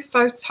posted 2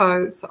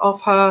 photos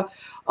of her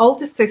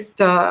older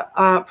sister,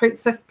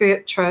 Princess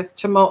Beatrice,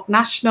 to mark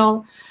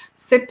National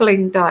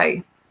Sibling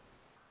Day.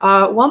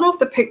 One of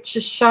the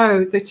pictures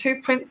showed the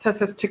 2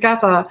 princesses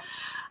together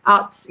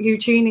at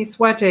Eugenie's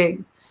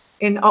wedding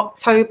in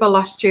October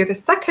last year. The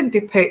second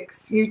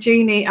depicts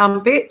Eugenie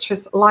and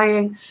Beatrice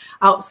lying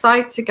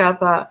outside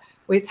together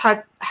with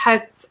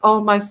heads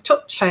almost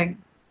touching.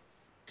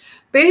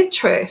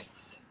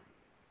 Beatrice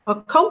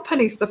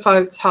accompanies the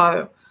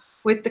photo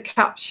with the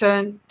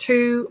caption,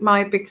 "To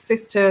my big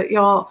sister,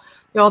 you're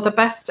the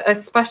best,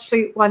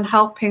 especially when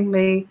helping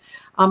me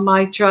and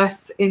my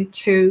dress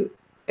into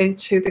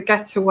the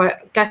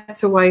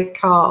getaway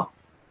car."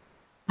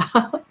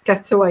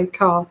 Getaway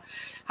car.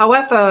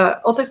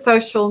 However, other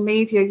social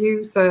media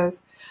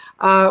users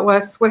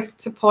were swift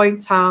to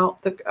point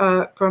out the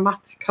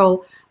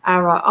grammatical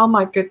error. Oh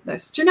my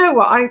goodness. Do you know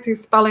what? I do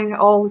spelling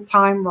all the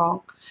time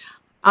wrong.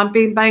 And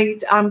being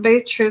made, and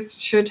Beatrice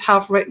should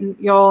have written,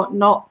 "You're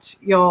not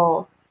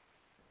your."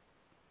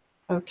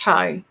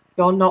 Okay.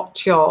 "You're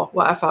not your,"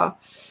 whatever.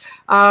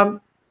 And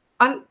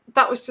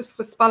that was just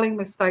for spelling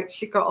mistakes.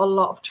 She got a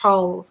lot of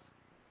trolls.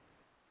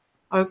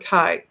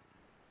 Okay.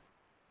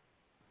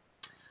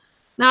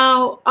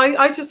 Now,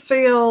 I just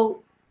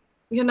feel,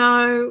 you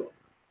know,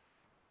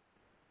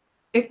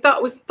 if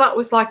that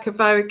was like a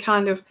very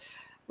kind of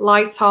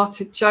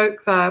light-hearted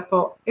joke there,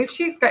 but if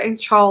she's getting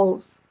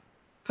trolls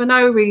for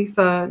no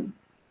reason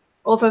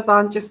other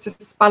than just a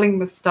spelling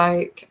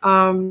mistake,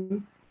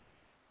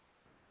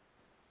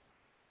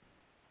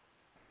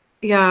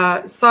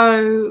 yeah,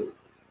 so,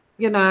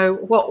 you know,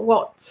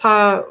 what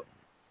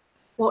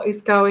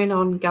is going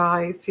on,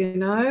 guys, you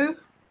know?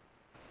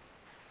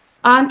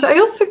 And I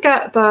also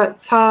get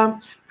that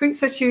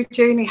Princess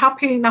Eugenie,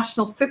 happy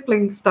National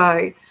Siblings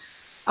Day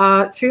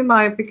to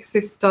my big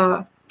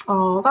sister.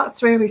 Oh,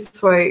 that's really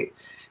sweet.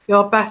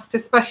 "Your best,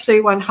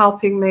 especially when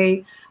helping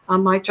me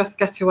and my just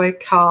getaway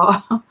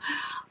car."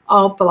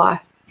 Oh,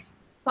 bless.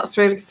 That's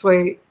really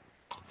sweet.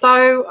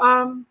 So,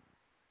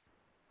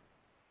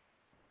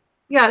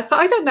 yeah, so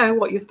I don't know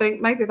what you think.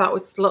 Maybe that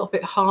was a little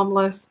bit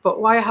harmless, but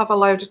why have a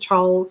load of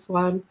trolls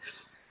when,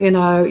 you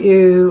know,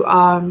 you...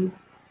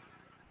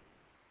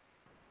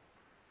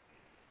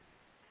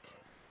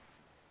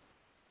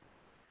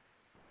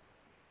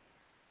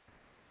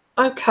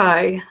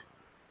 Okay.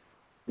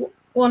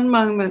 One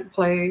moment,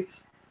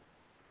 please.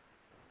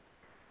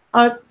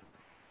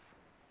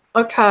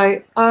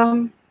 Okay.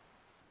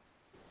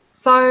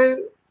 So,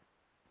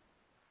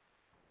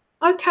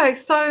 okay,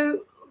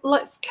 so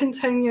let's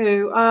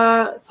continue.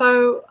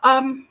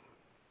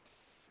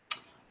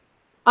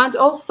 And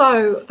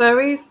also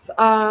there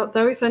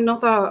is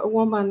another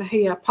woman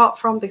here apart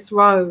from this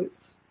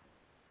Rose.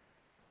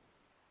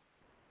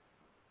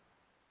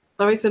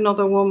 There is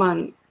another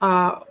woman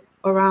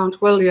around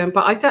William,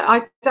 but I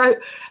don't.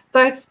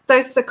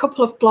 There's a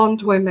couple of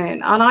blonde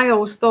women, and I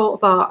always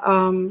thought that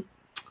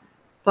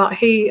that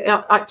he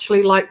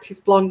actually liked his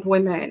blonde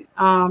women.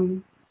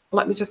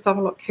 Let me just have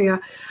a look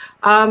here.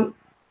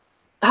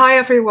 Hi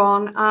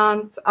everyone,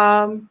 and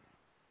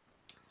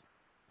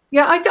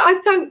yeah, I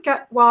don't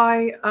get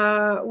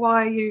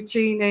why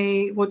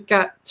Eugenie would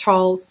get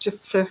trolls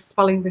just for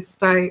spelling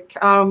mistake.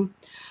 And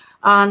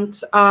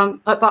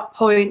at that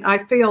point, I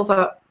feel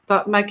that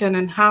Meghan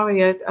and Harry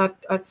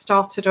had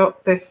started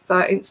up this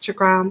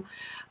Instagram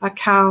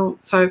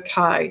account.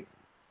 Okay,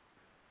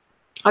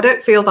 I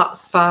don't feel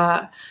that's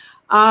fair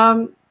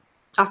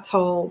at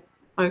all.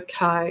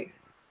 Okay,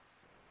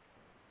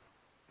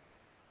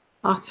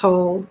 at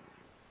all.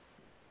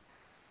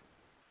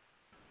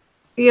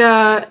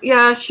 Yeah,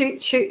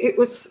 it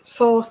was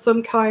for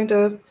some kind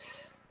of...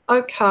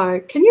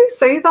 Okay, can you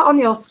see that on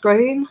your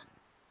screen?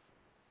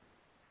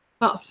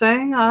 That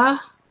thing there?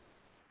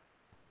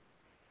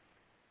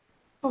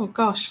 Oh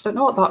gosh, don't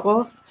know what that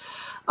was.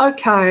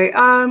 Okay,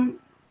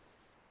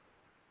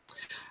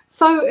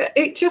 so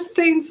it just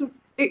seems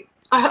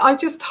I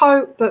just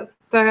hope that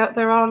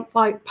there aren't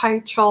like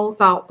paid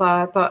trolls out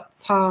there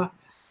that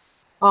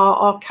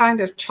are kind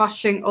of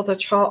trashing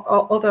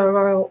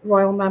other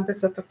royal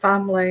members of the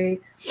family.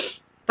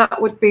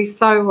 That would be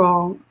so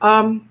wrong.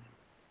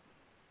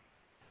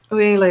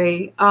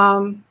 Really.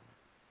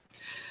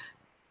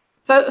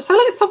 So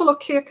let's have a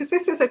look here, because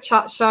this is a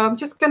chat show. I'm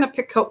just going to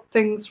pick up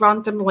things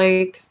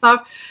randomly because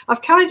now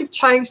I've kind of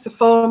changed the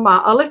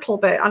format a little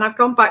bit, and I've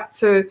gone back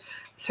to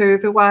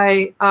the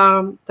way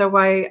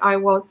I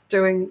was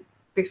doing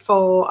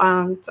before,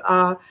 and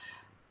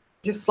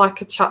just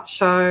like a chat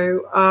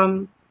show.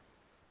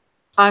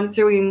 I'm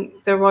doing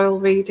the royal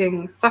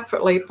reading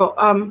separately, but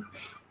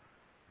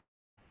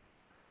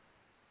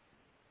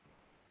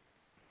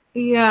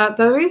Yeah,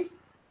 there is.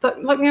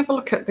 Let me have a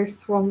look at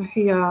this one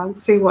here and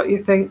see what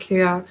you think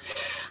here.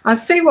 And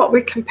see what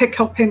we can pick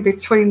up in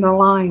between the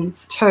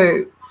lines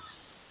too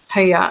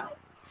here.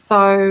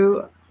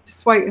 So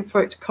just waiting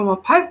for it to come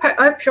up.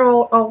 Hope you're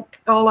all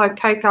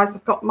okay, guys.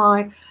 I've got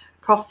my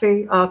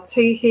coffee,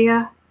 tea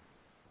here.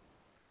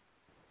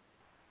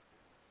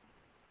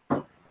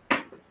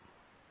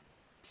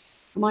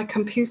 My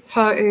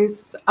computer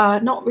is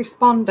not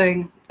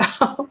responding.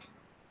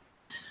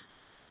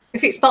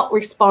 If it's not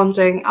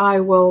responding, I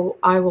will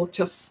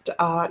just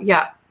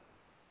yeah.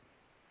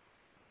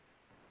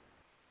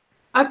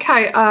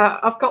 Okay,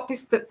 I've got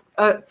this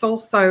that's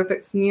also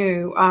that's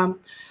new.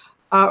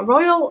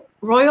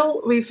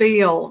 Royal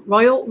reveal.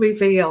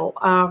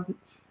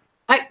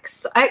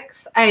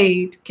 Ex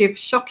aide gives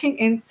shocking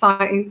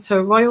insight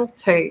into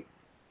royalty.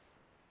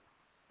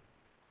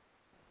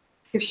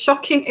 Gives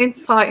shocking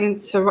insight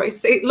into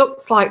it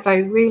looks like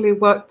they really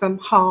worked them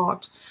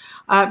hard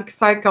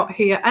because I got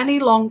here any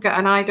longer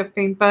and I'd have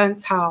been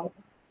burnt out.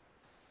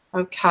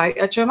 Okay,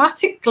 a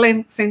dramatic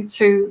glimpse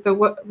into the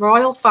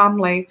royal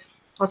family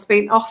has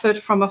been offered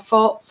from a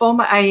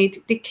former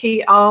aide,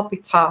 Nikki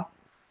Arbiter,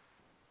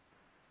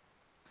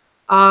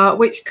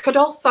 which could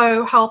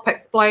also help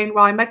explain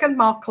why Meghan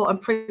Markle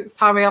and Prince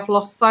Harry have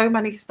lost so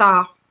many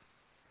staff.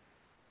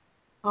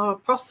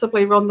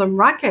 Possibly run them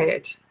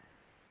ragged.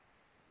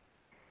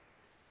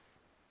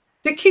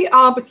 Nikki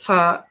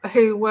Arbiter,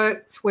 who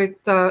worked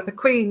with the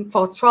Queen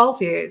for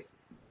 12 years,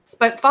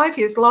 spent 5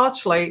 years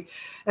largely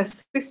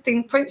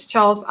assisting Prince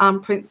Charles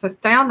and Princess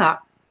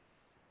Diana.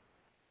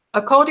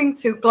 According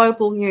to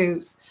Global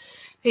News,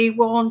 he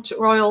warned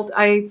royal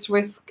aides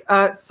risk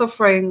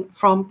suffering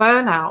from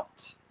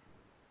burnout.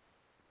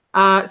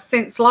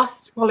 Since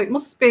it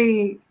must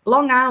be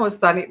long hours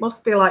then. It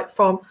must be like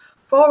from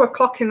 4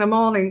 o'clock in the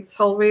morning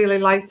till really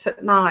late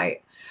at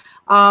night.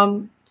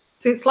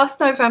 Since last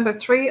November,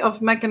 3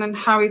 of Meghan and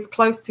Harry's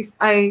closest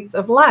aides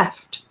have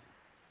left.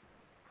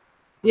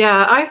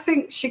 Yeah, I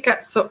think she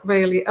gets up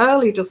really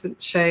early,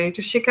 doesn't she?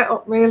 Does she get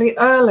up really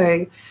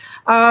early?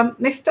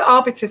 Mr.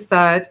 Arbiter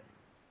said,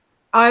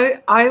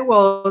 I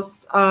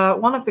was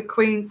one of the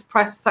Queen's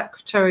press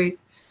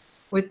secretaries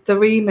with the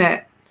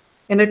remit.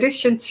 In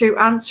addition to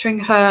answering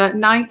her,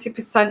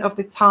 90% of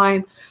the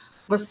time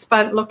was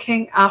spent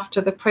looking after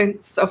the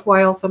Prince of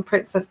Wales and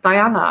Princess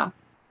Diana.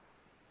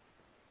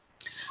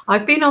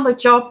 I've been on the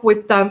job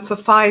with them for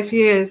 5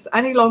 years.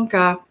 Any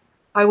longer,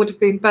 I would have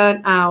been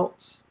burnt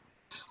out.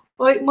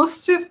 Well, it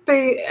must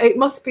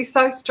be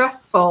so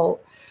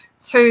stressful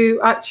to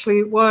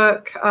actually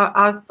work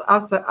as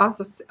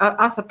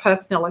a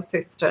personal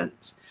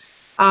assistant,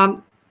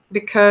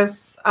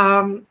 because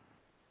none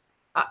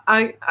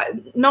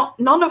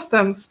of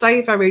them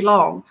stay very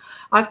long.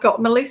 I've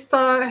got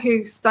Melissa,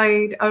 who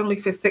stayed only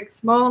for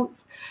 6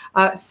 months.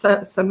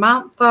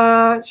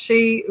 Samantha,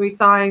 she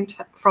resigned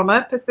from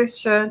her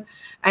position.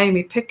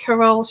 Amy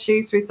Pickerel,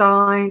 she's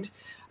resigned.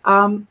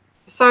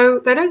 So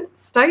they don't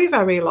stay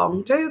very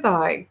long, do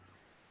they?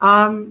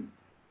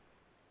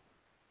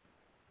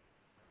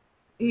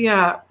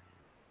 Yeah.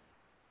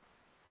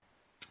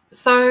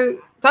 So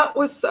that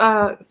was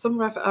a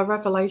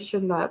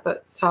revelation there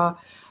that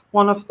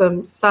one of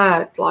them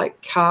said,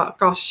 like,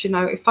 gosh, you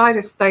know, if I'd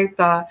have stayed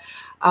there,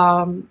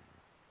 I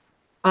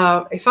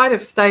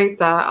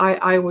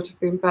would have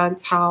been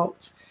burnt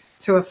out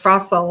to a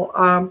frazzle,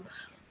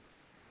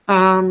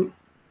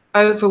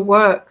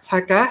 overworked, I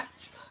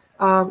guess.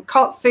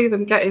 Can't see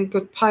them getting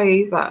good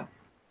pay either.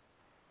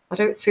 I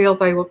don't feel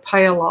they would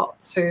pay a lot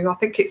to. I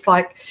think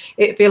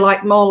it'd be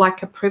like more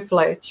like a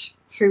privilege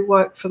to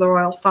work for the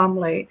royal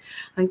family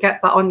and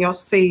get that on your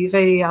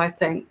CV, I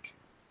think.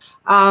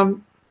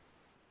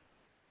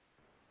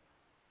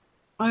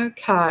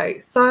 Okay,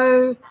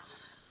 so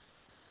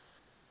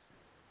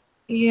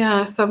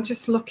yeah, so I'm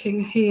just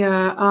looking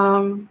here.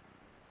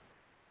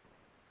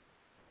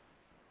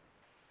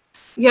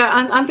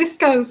 Yeah, and this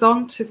goes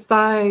on to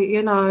say,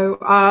 you know,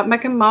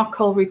 Meghan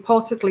Markle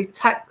reportedly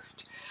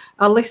texted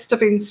a list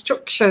of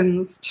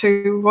instructions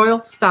to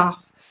royal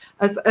staff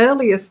as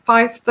early as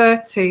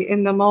 5:30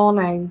 in the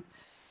morning.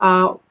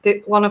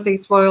 One of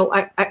these royal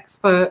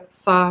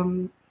experts.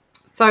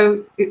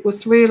 So it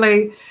was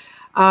really,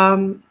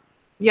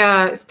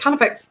 yeah, it's kind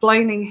of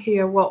explaining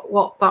here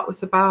what that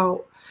was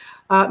about.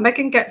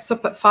 Meghan gets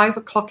up at 5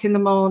 o'clock in the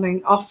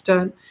morning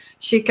often.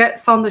 She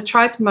gets on the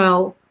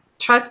treadmill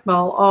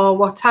or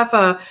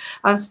whatever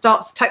and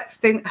starts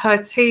texting her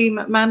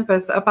team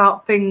members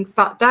about things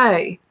that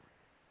day.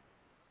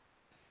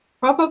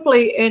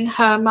 Probably in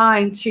her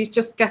mind, she's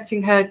just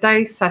getting her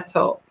day set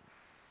up.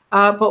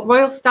 But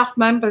royal staff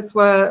members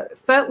were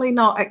certainly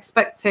not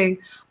expecting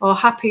or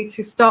happy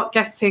to start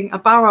getting a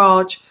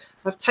barrage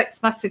of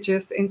text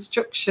messages,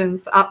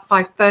 instructions at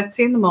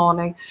 5:30 in the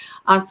morning,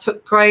 and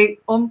took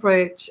great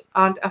umbrage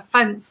and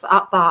offence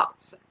at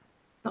that.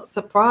 Not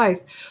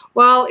surprised.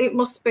 Well, it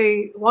must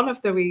be one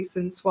of the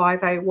reasons why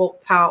they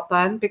walked out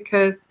then,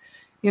 because,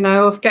 you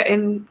know, of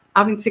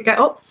having to get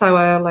up so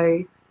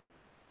early.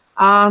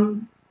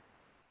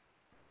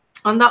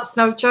 And that's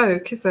no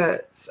joke, is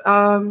it?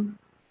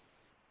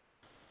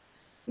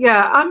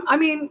 Yeah, I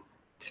mean,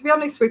 to be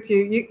honest with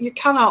you, you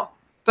cannot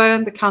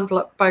burn the candle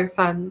at both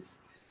ends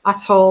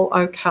at all.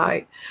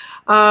 Okay,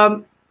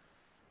 um,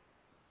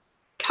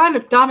 kind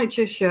of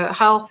damages your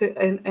health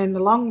in the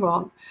long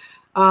run.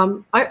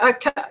 I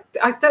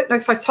don't know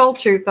if I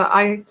told you that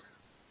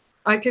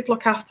I did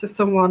look after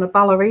someone, a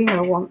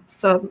ballerina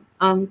once,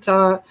 and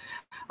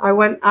I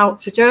went out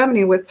to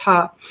Germany with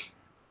her,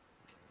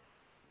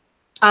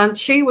 and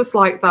she was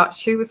like that.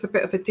 She was a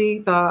bit of a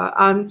diva,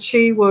 and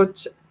she would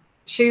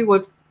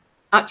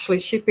actually,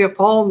 she'd be up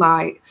all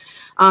night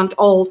and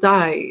all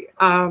day,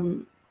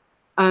 and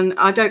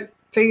I don't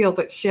feel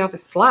that she ever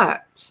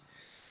slept.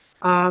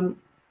 Um,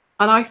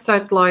 and I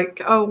said,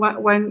 like, oh,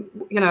 when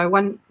you know,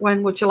 when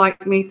would you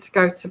like me to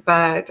go to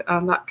bed,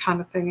 and that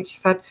kind of thing. And she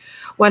said,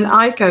 when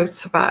I go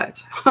to bed.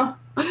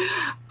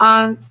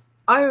 And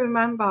I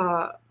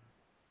remember,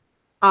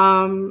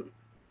 um,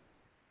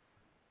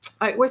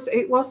 it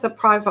was a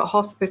private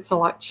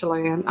hospital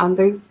actually, and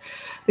these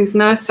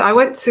nurses. I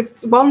went to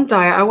one day.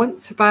 I went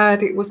to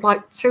bed. It was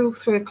like 2,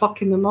 3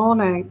 o'clock in the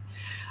morning,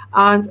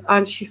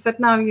 and she said,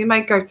 no, you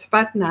may go to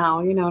bed now.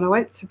 You know, and I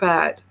went to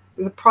bed. It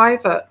was a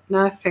private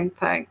nursing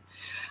thing,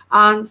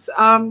 and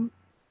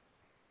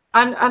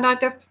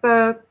I'd have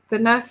the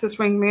nurses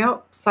ring me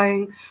up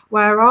saying,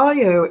 where are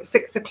you? It's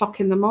 6 o'clock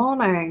in the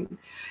morning.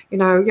 You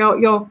know,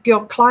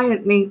 your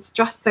client needs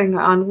dressing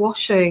and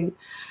washing,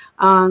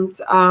 and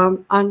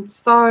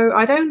so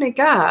I'd only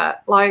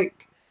get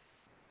like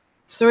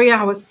 3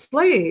 hours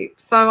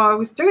sleep. So I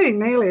was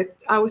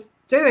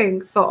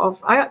doing sort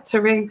of, I had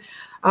to ring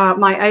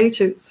my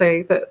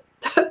agency that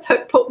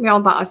that put me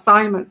on that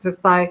assignment to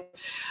say,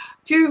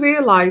 do you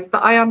realize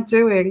that I am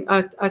doing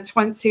a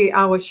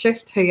 20-hour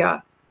shift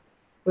here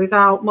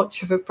without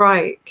much of a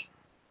break?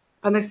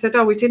 And they said,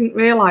 oh, we didn't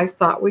realize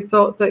that. We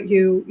thought that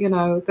you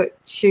know, that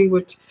she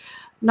would.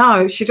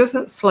 No, she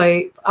doesn't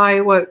sleep.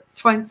 I work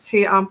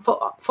 20, I'm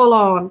full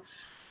on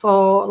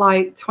for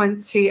like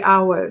 20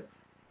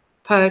 hours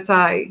per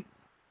day.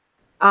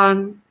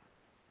 And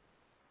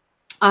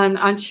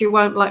she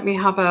won't let me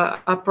have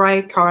a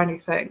break or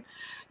anything.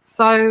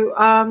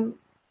 So,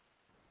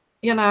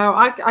 you know,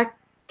 I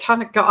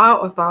kind of got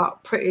out of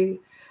that pretty,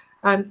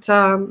 and,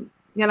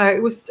 you know,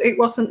 it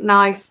wasn't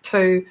nice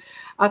to,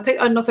 I think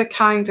another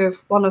kind of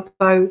one of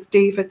those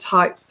diva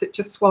types that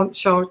just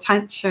wants your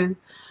attention.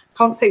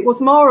 It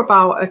was more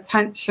about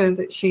attention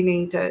that she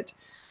needed.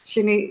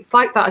 It's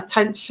like that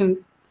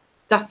attention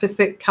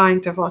deficit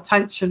kind of, or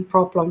attention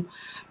problem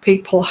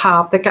people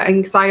have. They get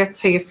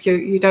anxiety if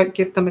you don't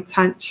give them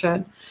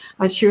attention.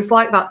 And she was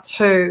like that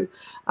too.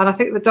 And I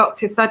think the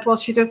doctor said, well,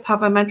 she does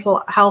have a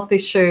mental health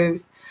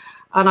issues.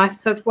 And I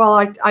said, well,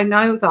 I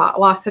know that.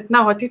 Well, I said,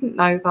 no, I didn't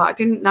know that. I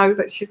didn't know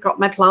that she's got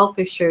mental health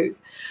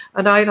issues.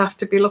 And I'd have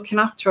to be looking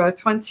after her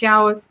 20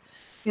 hours,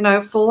 you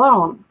know, full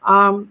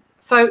on.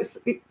 So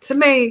to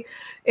me,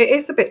 it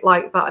is a bit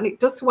like that. And it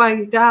does wear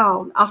you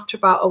down after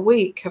about a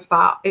week of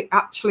that. It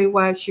actually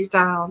wears you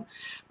down.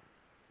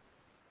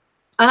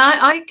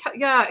 And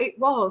yeah, it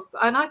was.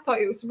 And I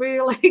thought it was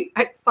really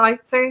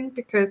exciting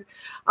because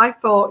I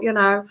thought, you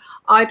know,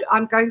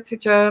 I'm going to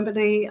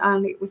Germany,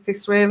 and it was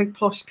this really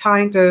plush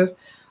kind of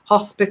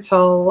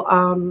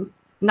hospital,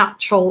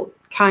 natural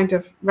kind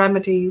of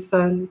remedies.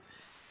 And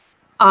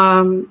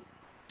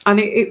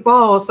it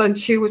was, and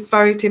she was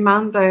very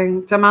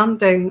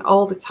demanding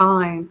all the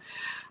time.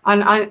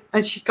 And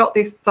she got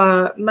this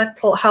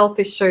mental health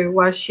issue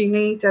where she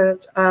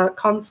needed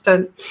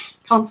constant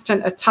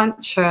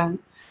attention.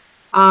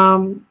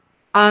 And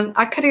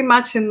I could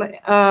imagine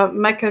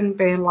Megan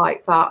being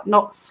like that,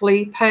 not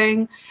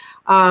sleeping,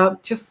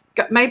 just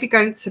maybe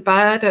going to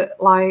bed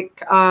at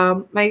like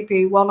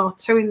maybe 1 or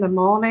 2 in the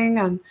morning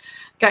and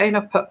getting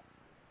up at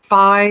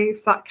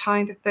 5, that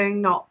kind of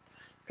thing, not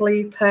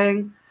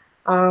sleeping.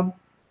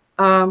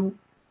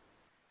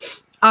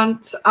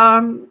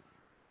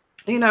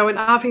 You know, and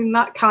having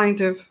that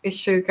kind of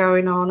issue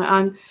going on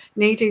and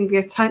needing the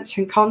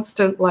attention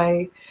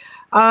constantly.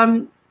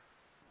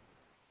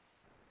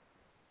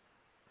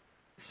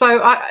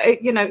 So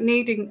you know,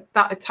 needing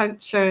that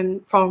attention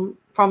from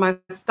a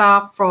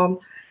staff, from,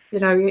 you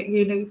know,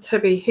 you need to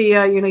be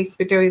here, you need to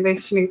be doing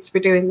this, you need to be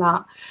doing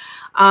that,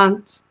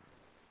 and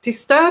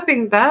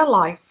disturbing their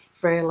life,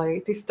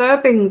 really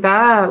disturbing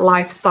their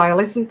lifestyle,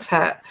 isn't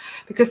it?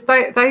 Because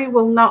they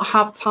will not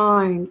have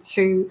time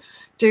to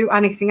do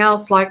anything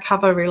else, like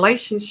have a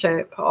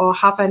relationship or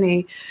have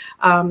any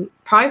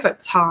private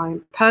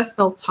time,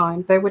 personal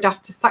time. They would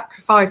have to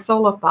sacrifice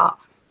all of that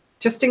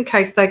just in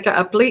case they get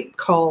a bleep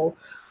call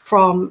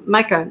from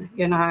Megan,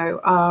 you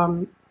know,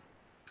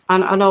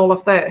 and all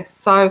of this.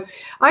 So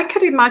I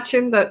could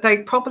imagine that they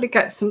probably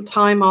get some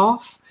time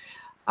off,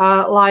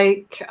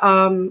 like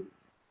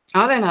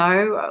I don't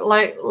know,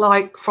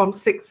 like from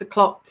 6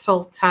 o'clock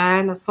till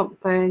 10 or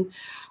something,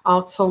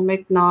 or till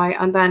midnight,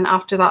 and then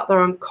after that they're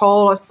on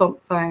call or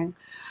something.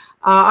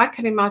 I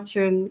can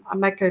imagine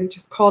Megan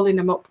just calling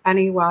them up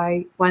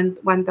anyway when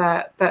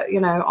they're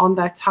you know, on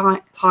their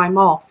time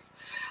off.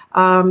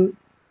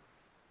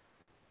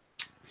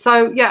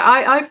 So yeah,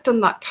 I've done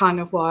that kind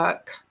of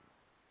work.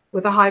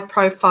 with a high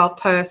profile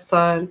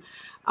person,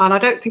 and I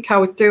don't think I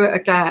would do it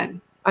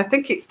again. I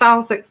think it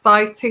sounds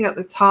exciting at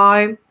the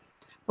time,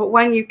 but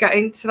when you get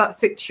into that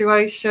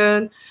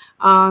situation,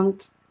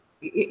 and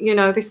you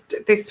know,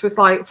 this was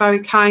like very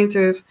kind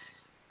of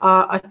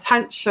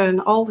attention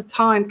all the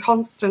time,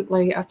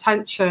 constantly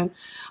attention,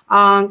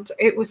 and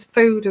it was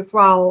food as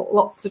well,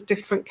 lots of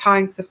different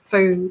kinds of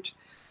food.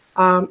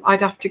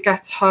 I'd have to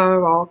get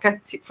her or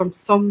get it from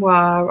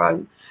somewhere,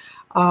 and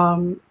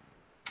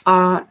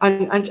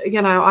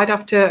you know, I'd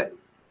have to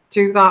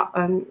do that,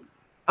 and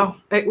oh,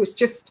 it was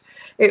just,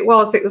 it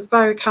was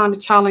very kind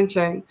of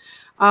challenging.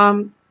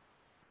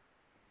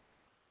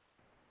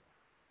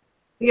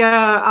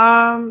 Yeah,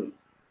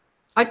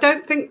 I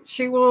don't think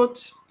she would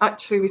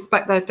actually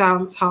respect their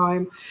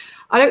downtime.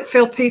 I don't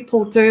feel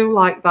people do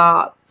like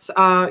that.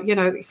 You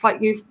know, it's like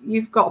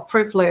you've got a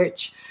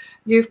privilege,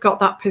 you've got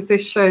that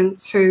position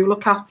to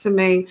look after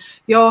me.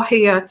 You're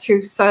here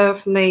to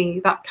serve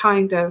me. That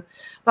kind of,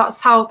 that's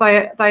how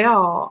they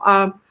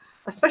are.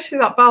 Especially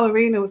that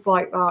ballerina was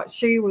like that.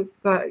 She was,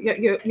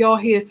 you're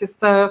here to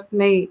serve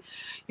me.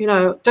 You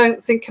know,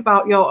 don't think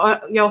about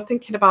you're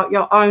thinking about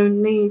your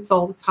own needs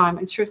all the time.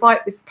 And she was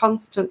like this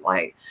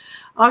constantly.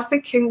 I was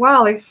thinking,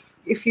 well, if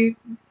you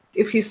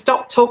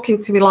stop talking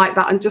to me like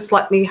that and just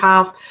let me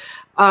have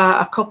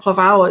a couple of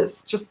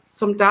hours, just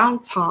some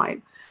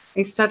downtime,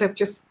 instead of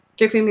just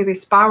giving me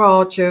this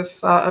barrage of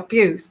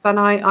abuse, then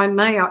I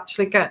may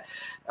actually get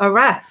a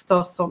rest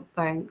or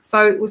something.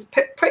 So it was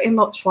pretty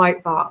much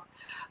like that.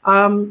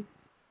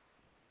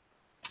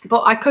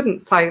 But I couldn't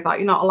say that.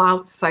 You're not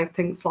allowed to say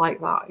things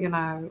like that, you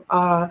know.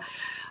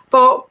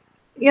 But,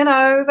 you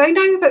know, they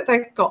know that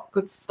they've got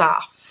good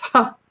staff.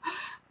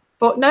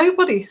 But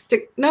nobody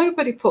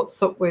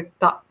puts up with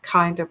that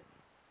kind of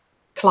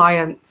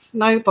clients.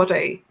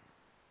 Nobody.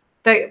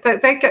 They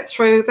get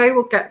through. They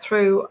will get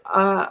through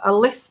a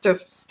list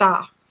of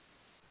staff,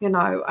 you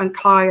know, and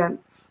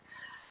clients,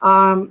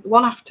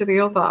 one after the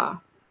other.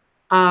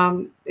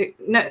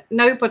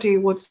 Nobody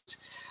would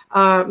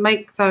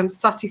make them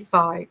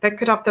satisfied. They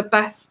could have the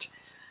best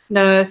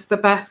nurse, the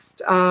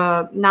best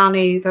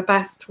nanny, the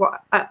best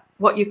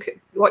what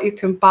you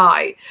can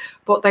buy,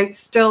 but they'd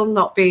still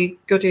not be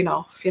good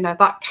enough, you know,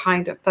 that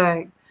kind of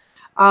thing.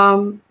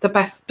 The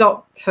best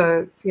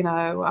doctors, you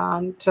know,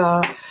 and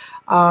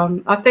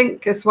I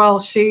think as well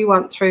she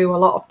went through a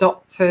lot of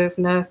doctors,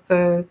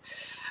 nurses,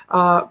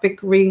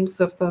 big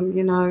reams of them,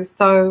 you know.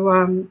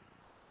 So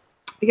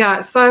yeah,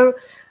 so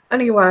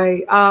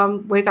anyway,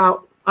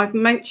 without, I've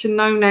mentioned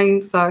no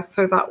names there,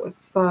 so that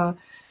was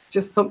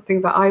just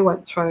something that I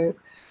went through.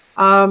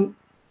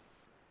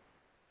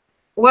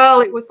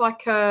 Well, it was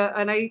like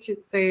an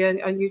agency,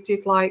 and you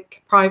did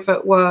like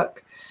private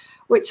work,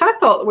 which I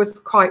thought was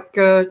quite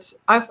good.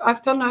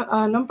 I've done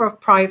a number of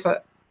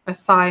private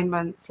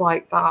assignments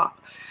like that.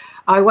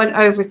 I went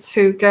over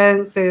to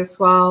Guernsey as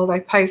well. They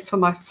paid for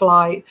my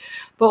flight.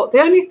 But the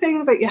only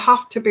thing that you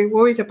have to be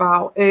worried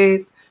about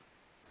is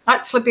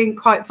actually being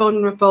quite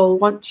vulnerable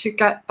once you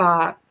get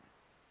there.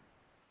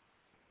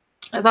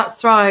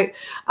 That's right.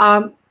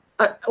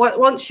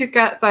 Once you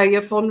get there,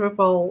 you're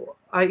vulnerable.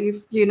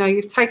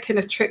 You've taken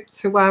a trip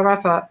to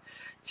wherever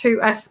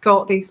to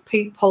escort these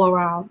people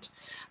around,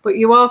 but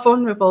you are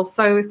vulnerable.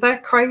 So if they're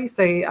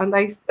crazy and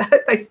they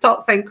they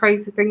start saying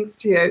crazy things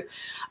to you,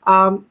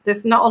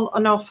 there's not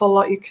an awful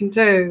lot you can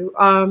do.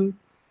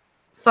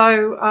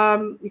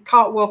 So you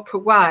can't walk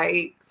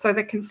away. So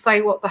they can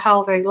say what the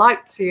hell they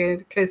like to you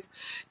because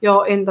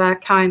you're in their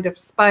kind of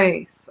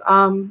space.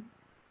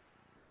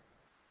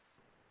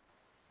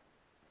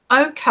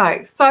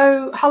 Okay,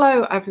 so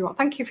hello everyone.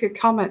 Thank you for your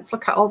comments.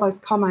 Look at all those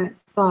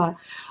comments there.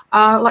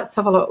 Let's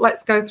have a look.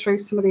 Let's go through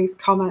some of these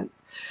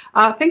comments.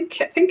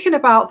 Thinking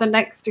about the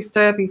next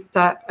disturbing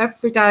step.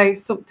 Every day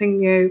something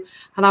new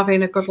and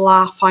having a good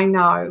laugh, I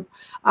know.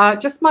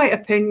 Just my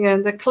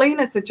opinion, the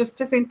cleaners are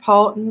just as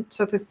important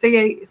to the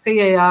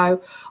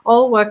CEO.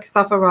 All workers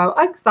have a role.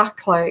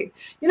 Exactly.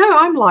 You know,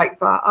 I'm like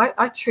that.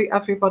 I treat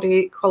everybody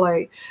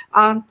equally.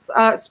 And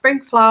Spring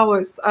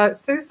Flowers,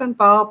 Susan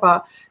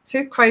Barber,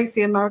 two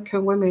crazy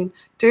American women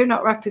do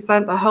not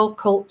represent the whole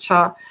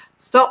culture.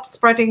 Stop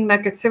spreading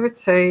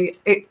negativity.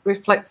 It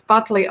reflects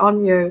badly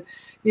on you.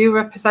 You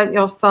represent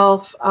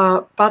yourself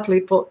badly,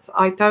 but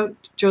I don't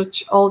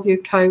judge all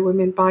UK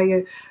women by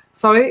you.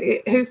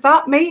 Sorry, who's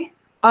that? Me?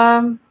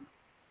 I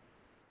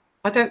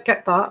don't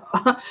get that.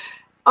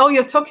 Oh,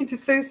 you're talking to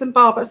Susan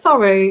Barber.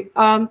 Sorry.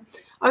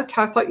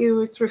 Okay, I thought you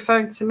were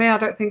referring to me. I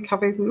don't think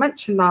I've even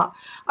mentioned that.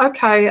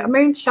 Okay,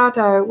 Moon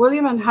Shadow.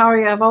 William and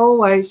Harry have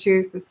always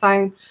used the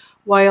same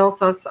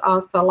Wales as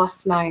the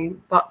last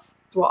name. That's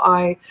what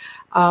I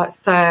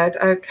said.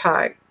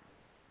 Okay.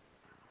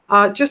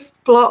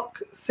 Just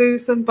block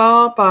Susan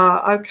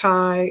Barber.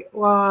 Okay.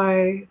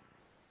 Why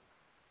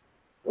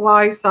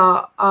is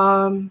that?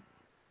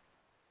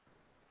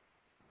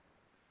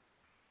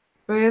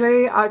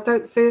 Really? I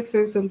don't see a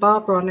Susan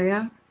Barber on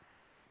here.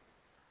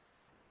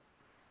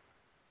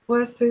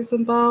 Where's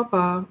Susan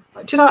Barber?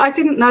 Do you know, I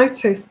didn't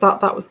notice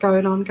that was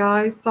going on,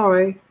 guys.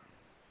 Sorry.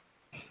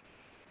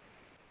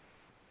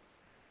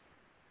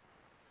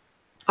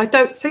 I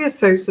don't see a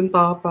Susan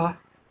Barber.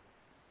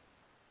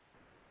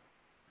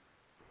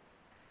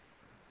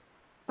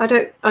 I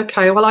don't.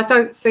 Okay, well, I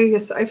don't see you.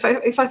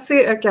 If I see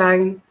it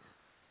again,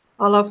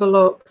 I'll have a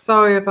look.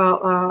 Sorry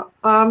about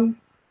that.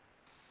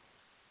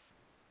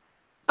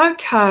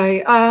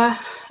 Okay.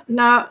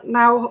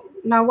 Noel.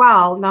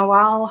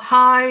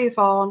 Hi,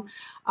 Yvonne.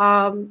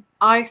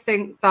 I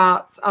think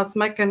that as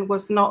Megan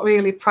was not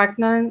really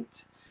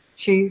pregnant,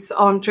 she's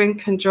on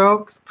drink and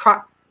drugs,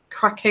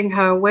 cracking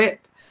her whip.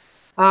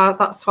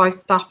 That's why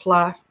staff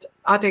left.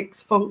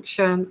 Addicts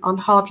function on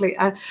hardly,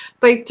 and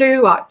they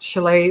do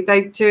actually.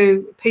 They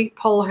do.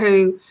 People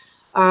who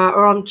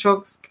are on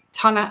drugs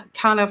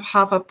kind of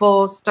have a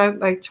buzz, don't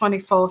they,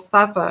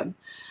 24/7?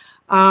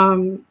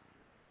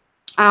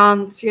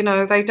 And you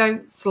know, they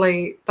don't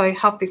sleep. They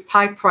have this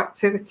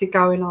hyperactivity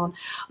going on,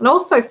 and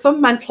also some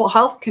mental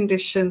health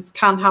conditions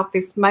can have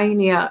this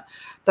mania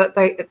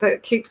that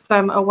keeps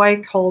them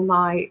awake all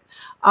night.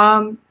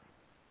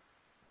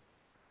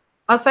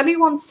 Has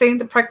anyone seen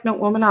the pregnant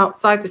woman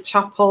outside the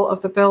chapel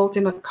of the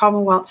building of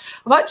Commonwealth?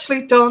 I've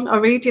actually done a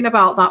reading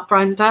about that,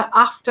 Brenda.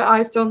 After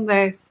I've done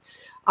this,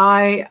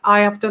 I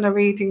have done a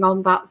reading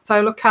on that. So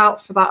look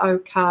out for that,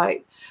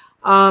 okay?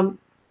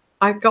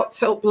 I've got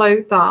to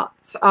upload that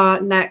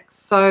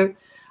next. So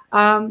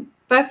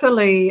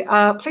Beverly,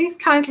 please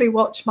kindly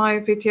watch my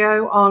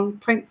video on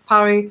Prince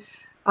Harry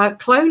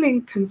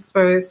cloning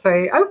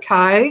conspiracy.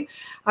 Okay.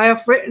 I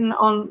have written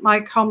on my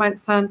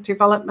comments and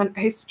development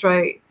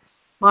history.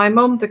 My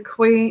mum, the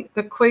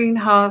Queen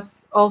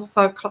has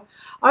also.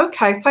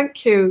 Okay,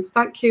 thank you,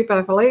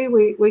 Beverly.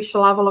 We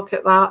shall have a look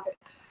at that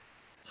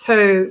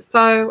too.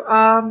 So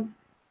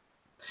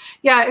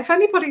yeah, if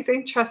anybody's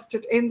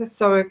interested in the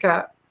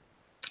surrogate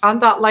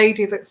and that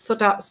lady that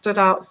stood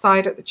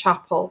outside at the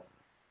chapel,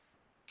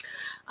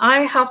 I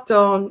have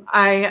done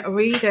a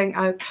reading.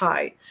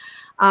 Okay,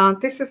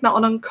 and this is not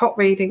an uncut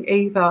reading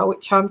either,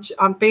 which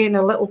I'm being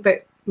a little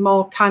bit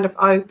more kind of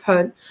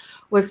open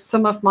with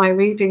some of my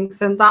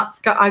readings, and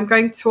I'm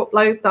going to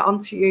upload that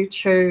onto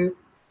YouTube.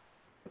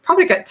 It'll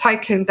probably get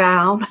taken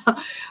down,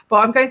 but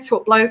I'm going to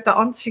upload that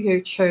onto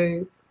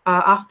YouTube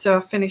after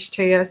I've finished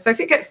here. So if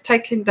it gets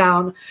taken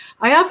down,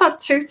 I have had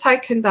 2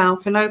 taken down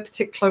for no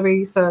particular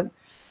reason.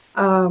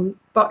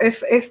 But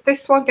if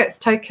this one gets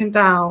taken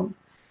down,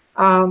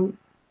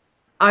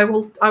 I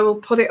will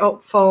put it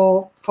up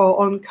for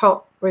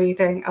uncut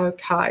reading.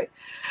 Okay,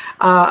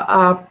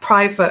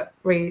 private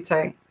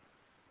reading.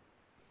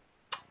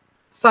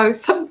 So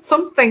some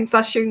things,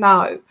 as you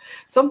know,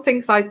 some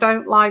things I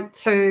don't like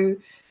to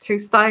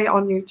say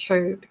on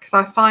YouTube, because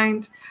I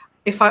find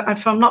if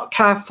I'm not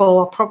careful,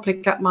 I'll probably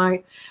get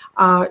my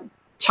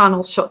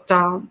channel shut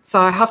down.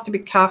 So I have to be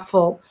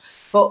careful.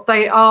 But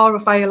they are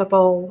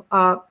available.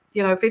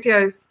 You know,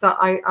 videos that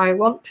I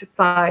want to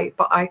say,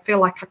 but I feel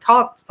like I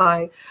can't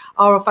say,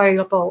 are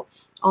available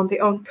on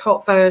the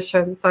uncut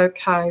versions.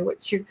 Okay,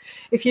 which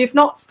if you've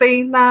not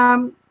seen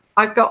them,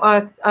 I've got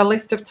a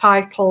list of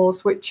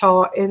titles which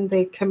are in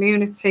the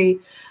community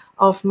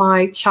of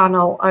my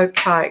channel.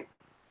 Okay,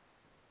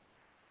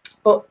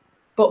 but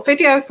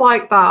videos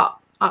like that,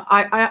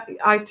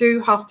 I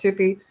do have to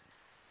be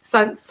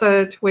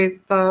censored with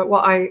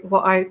what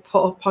I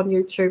put up on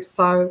YouTube.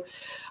 So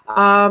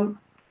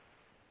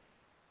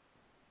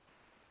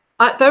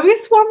there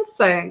is one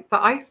thing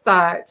that I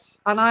said,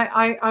 and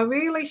I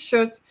really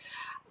should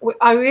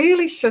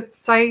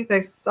say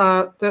this,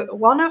 that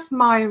one of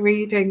my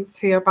readings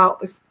here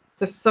about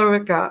the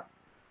surrogate,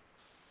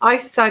 I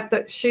said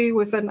that she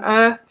was an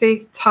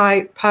earthy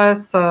type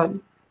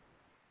person.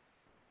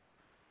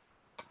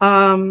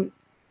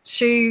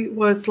 She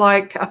was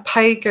like a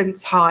pagan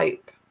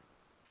type.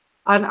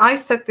 And I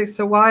said this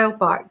a while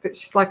back, that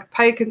she's like a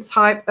pagan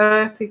type,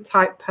 earthy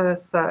type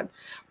person,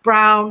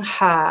 brown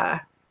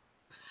hair.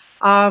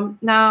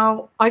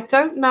 Now, I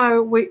don't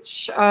know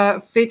which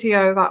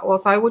video that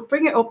was. I would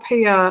bring it up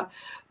here,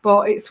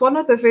 but it's one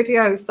of the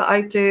videos that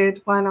I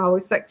did when I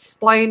was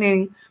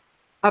explaining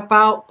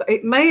about,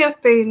 it may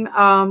have been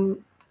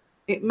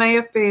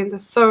the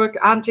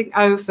surrogate, handing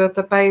over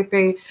the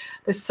baby,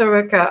 the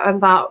surrogate,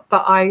 and that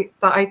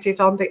I did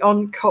on the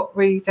uncut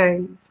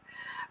readings.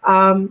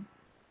 I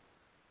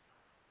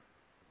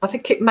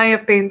think it may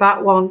have been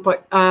that one,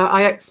 but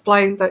I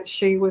explained that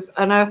she was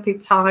an earthy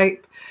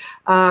type.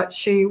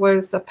 She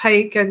was a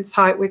pagan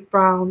type with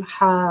brown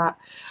hair.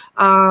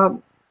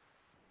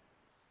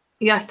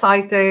 Yes, I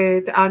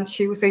did. And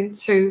she was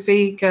into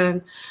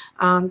vegan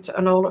and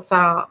all of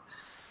that.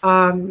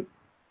 And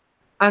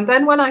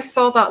then when I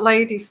saw that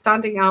lady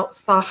standing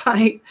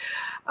outside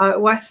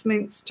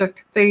Westminster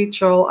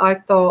Cathedral, I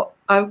thought,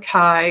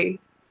 okay,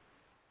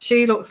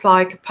 she looks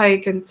like a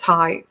pagan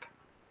type.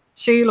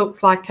 She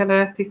looks like an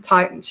earthy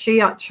type. And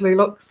she actually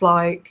looks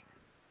like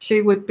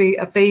she would be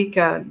a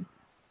vegan.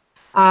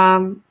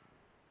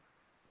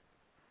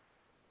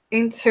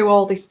 Into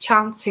all this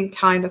chanting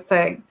kind of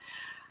thing.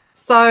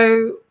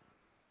 So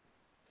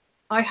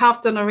I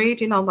have done a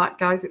reading on that,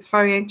 guys. It's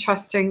very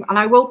interesting, and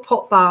I will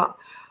put that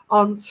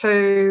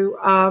onto,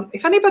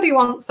 if anybody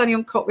wants any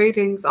uncut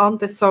readings on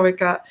the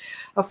surrogate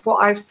of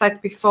what I've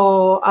said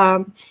before,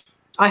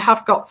 I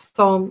have got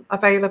some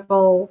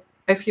available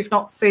if you've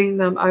not seen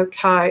them.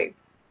 Okay.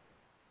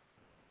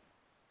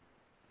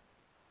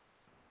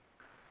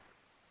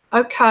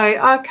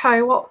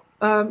 Okay, what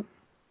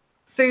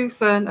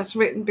Susan has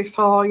written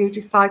before you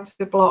decide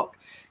to block.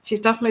 She's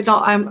definitely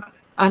not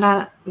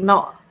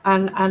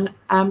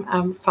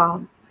an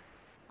fan.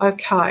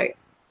 Okay.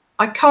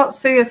 I can't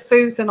see a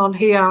Susan on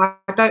here. I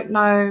don't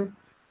know.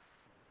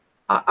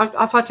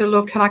 I've had a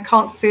look and I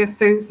can't see a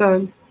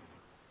Susan.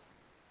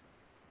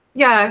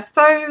 Yeah,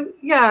 so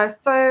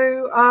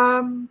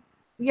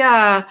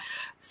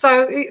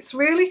it's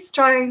really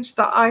strange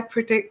that I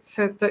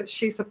predicted that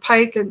she's a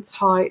pagan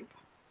type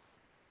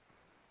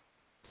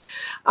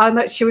and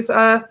that she was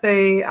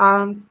earthy,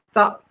 and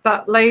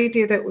that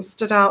lady that was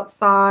stood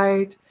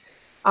outside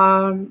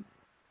the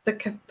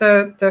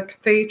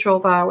cathedral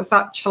there was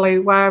actually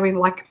wearing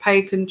like a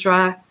pagan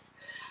dress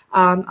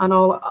and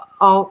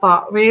all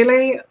that.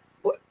 Really?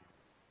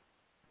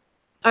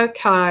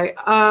 Okay.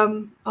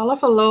 I'll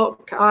have a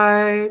look.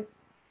 Okay.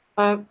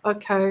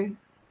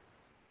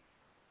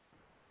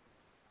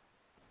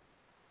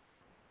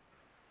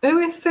 Who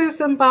is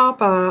Susan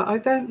Barber? I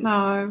don't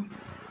know.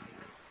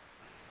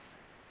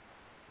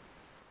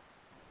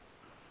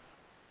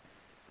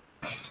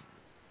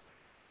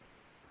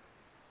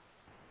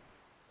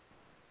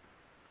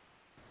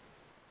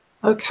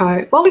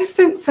 Okay. Wallis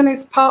Simpson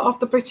is part of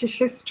the British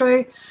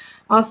history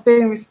as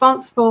being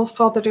responsible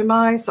for the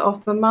demise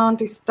of the man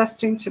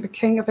destined to be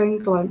King of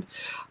England.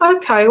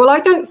 Okay, well,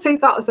 I don't see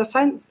that as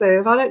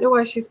offensive. I don't know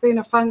why she's been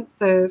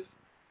offensive.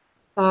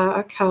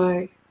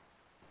 Okay.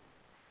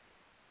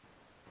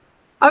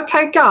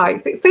 Okay,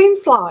 guys, it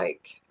seems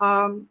like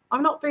I'm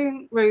not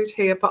being rude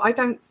here, but I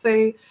don't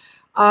see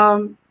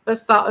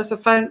as that as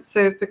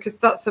offensive, because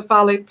that's a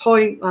valid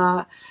point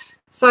there.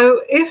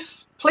 So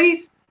if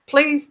please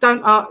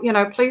don't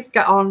please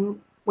get on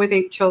with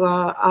each other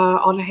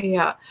on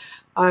here.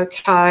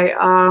 Okay.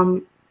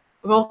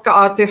 We've all got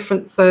our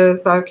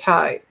differences.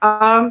 Okay.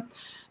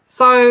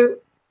 So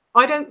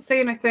I don't see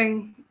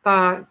anything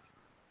there.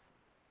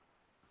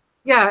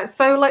 Yeah,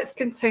 so let's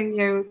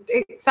continue.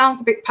 It sounds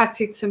a bit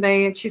petty to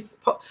me, and she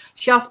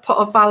has put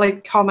a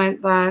valid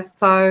comment there,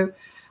 so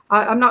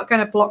I'm not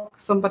going to block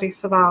somebody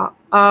for that.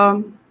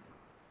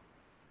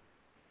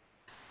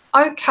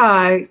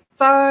 Okay,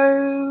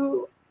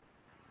 so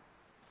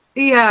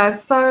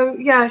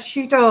yeah,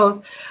 she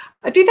does.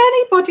 Did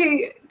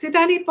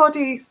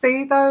anybody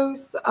see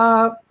those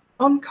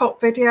uncut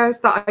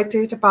videos that I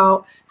did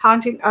about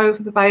handing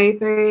over the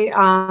baby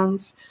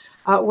and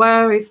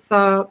where is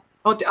the?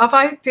 Or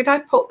did I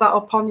put that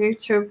up on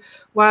YouTube?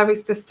 Where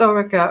is the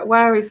surrogate?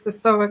 Where is the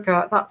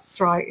surrogate?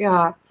 That's right,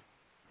 yeah.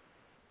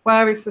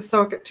 Where is the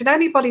surrogate? Did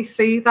anybody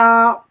see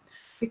that?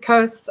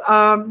 Because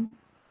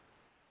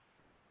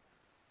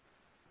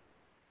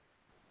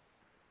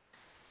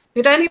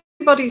did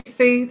anybody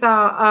see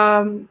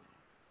that?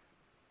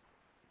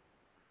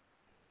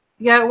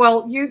 Yeah,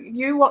 well,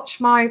 you watch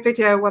my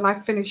video when I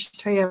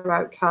finished here,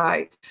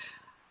 okay?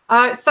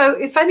 So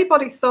if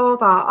anybody saw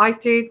that,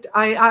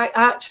 I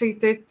actually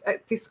did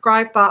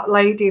describe that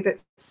lady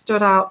that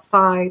stood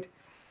outside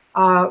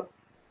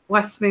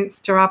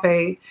Westminster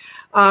Abbey,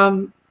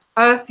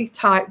 earthy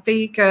type,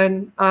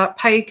 vegan,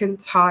 pagan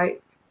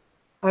type.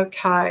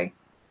 Okay.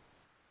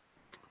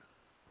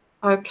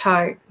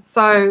 Okay.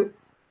 So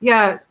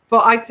yeah,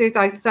 but I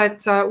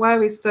said,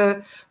 where is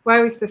the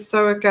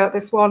surrogate?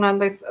 This one,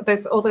 and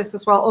there's others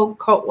as well,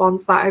 uncut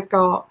ones that I've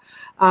got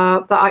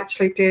that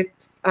actually did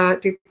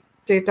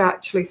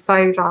actually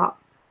say that.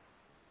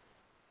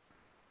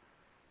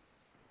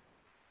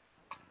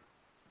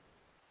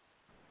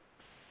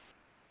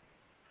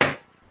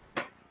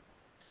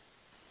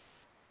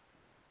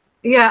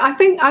 Yeah, I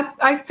think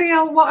I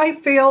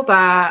feel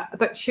there,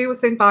 that she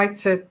was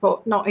invited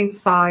but not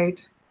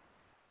inside.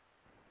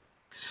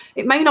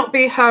 It may not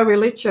be her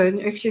religion.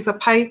 If she's a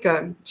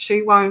pagan,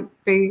 she won't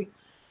be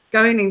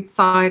going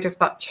inside of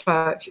that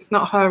church. It's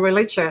not her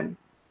religion.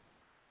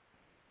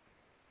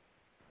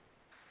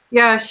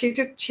 Yeah, she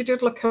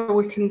did look a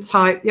Wiccan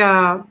type,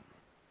 yeah.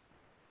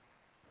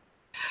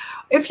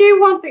 If you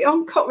want the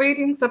uncut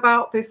readings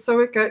about the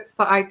surrogates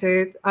that I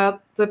did,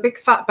 the big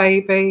fat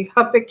baby,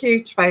 her big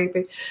huge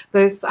baby,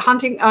 there's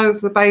handing over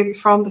the baby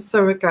from the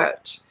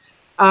surrogate.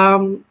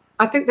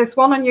 I think there's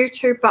one on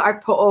YouTube that I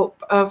put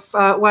up of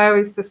where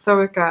is the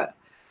surrogate.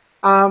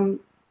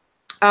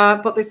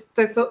 But there's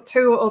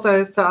two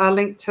others that are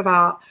linked to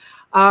that.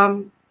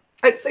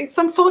 It's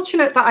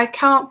unfortunate that I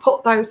can't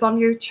put those on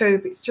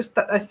YouTube. It's just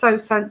that they're so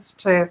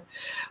sensitive.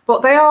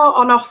 But they are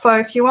on offer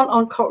if you want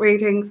uncut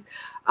readings.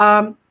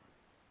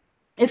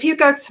 If you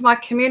go to my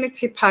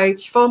community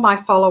page for my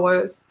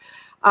followers,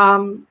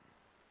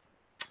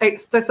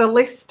 there's a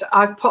list.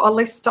 I've put a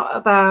list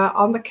there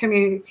on the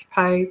community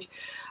page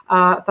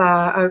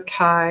there.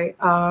 Okay.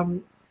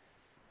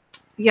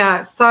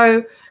 yeah,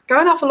 so go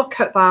and have a look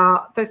at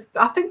that.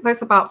 I think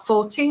there's about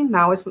 14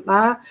 now, isn't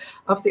there,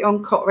 of the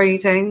uncut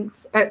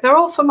readings. They're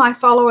all for my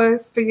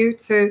followers, for you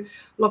to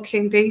look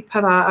in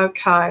deeper there.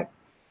 Okay.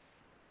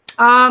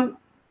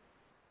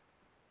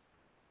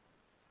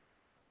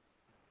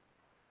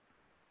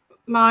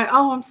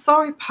 I'm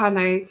sorry,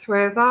 Penny, to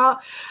hear that.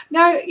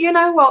 No, you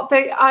know what?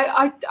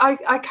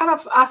 I kind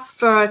of asked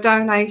for a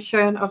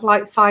donation of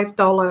like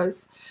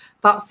 $5.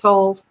 That's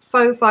all.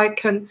 So as I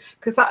can,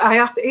 because I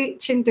have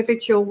each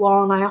individual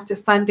one, I have to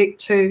send it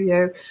to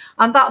you,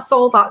 and that's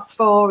all that's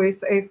for. Is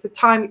the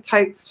time it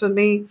takes for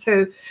me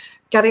to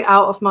get it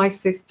out of my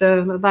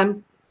system and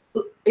then,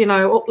 you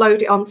know,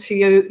 upload it onto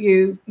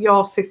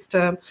your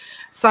system.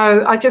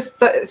 So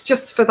it's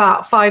just for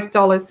that.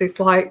 $5 is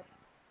like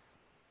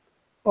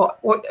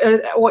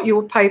what you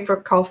would pay for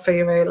a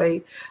coffee,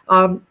 really,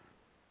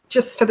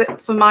 just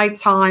for my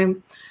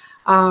time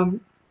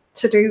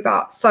to do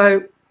that.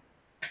 So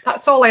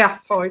that's all I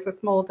asked for, is a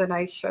small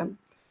donation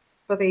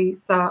for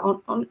these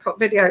uncut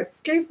videos.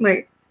 Excuse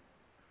me.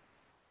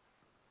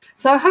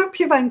 So I hope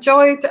you've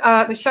enjoyed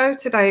the show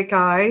today,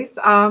 guys.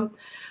 I've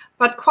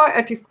had quite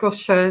a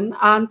discussion,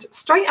 and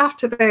straight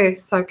after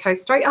this,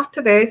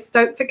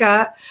 don't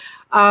forget,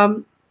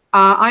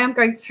 I am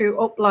going to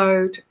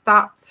upload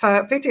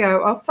that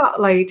video of that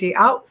lady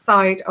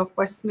outside of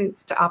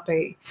Westminster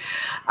Abbey,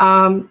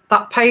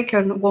 that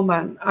pagan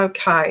woman,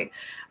 okay,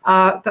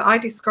 that I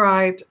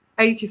described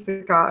ages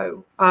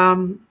ago.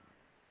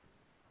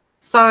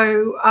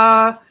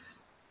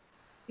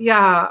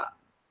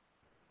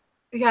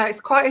 Yeah,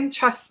 it's quite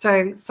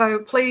interesting. So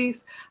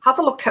please have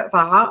a look at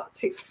that.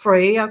 It's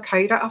free.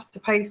 Okay, you don't have to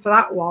pay for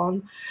that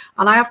one.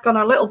 And I have gone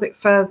a little bit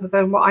further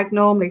than what I'd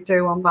normally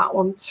do on that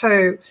one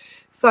too.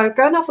 So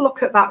go and have a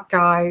look at that,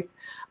 guys.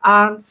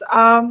 And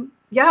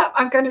yeah,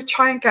 I'm going to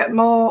try and get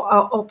more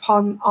up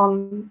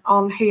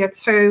on here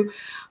too.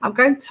 I'm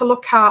going to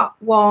look at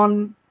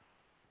one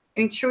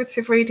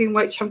intuitive reading,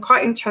 which I'm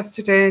quite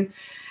interested in,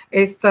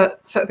 is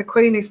that the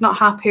Queen is not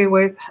happy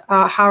with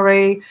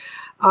Harry.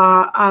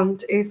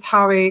 And is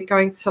Harry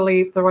going to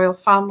leave the royal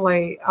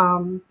family?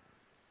 And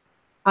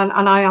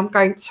I am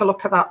going to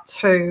look at that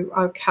too.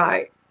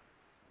 Okay.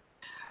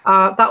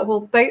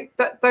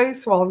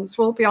 Those ones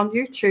will be on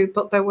YouTube,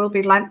 but there will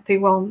be lengthy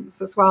ones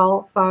as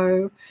well.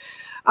 So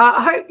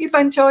I hope you've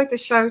enjoyed the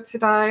show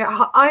today.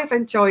 I've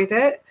enjoyed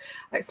it.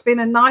 It's been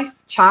a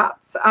nice chat,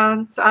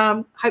 and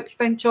hope you've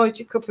enjoyed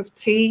your cup of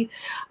tea.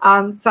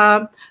 And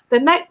the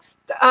next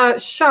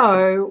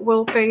show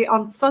will be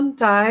on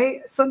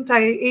Sunday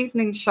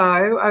evening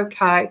show.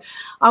 Okay.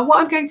 And what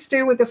I'm going to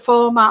do with the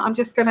format, I'm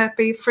just going to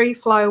be free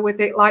flow with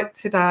it like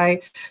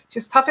today,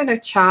 just having a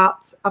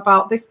chat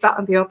about this, that,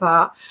 and the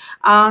other.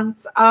 And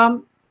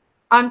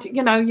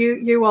you know,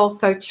 you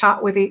also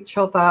chat with each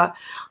other,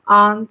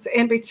 and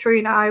in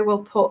between I will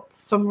put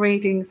some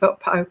readings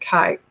up.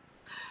 Okay.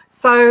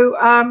 So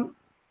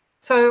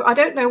so I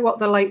don't know what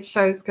the late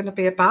show is going to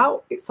be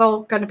about. It's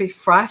all going to be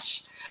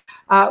fresh.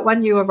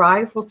 When you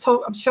arrive,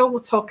 I'm sure we'll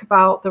talk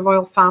about the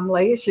royal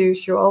family as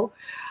usual,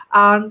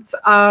 and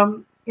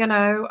you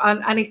know,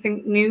 and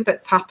anything new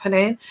that's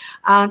happening,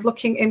 and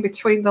looking in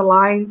between the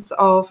lines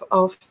of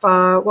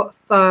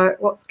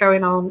what's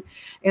going on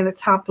in the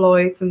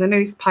tabloids and the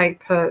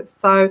newspapers.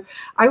 So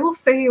I will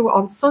see you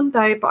on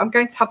Sunday, but I'm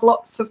going to have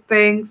lots of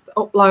things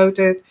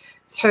uploaded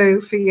too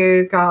for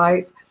you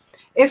guys.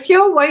 If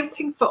you're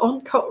waiting for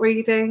uncut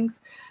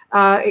readings,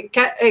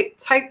 it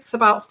takes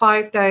about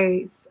 5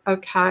 days.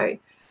 Okay,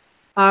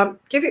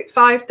 give it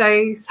 5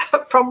 days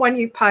from when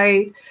you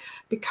paid,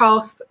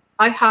 because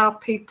I have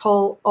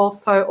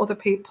other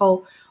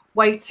people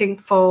waiting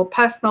for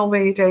personal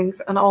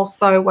readings and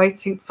also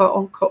waiting for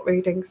uncut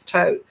readings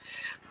too.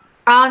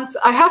 And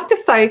I have to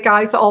say,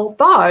 guys,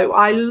 although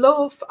I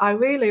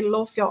really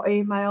love your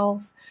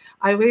emails,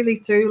 I really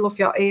do love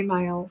your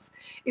emails.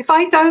 If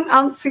I don't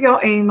answer your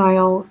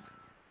emails,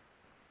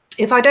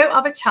 if I don't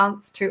have a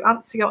chance to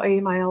answer your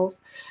emails,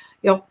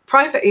 your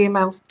private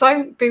emails,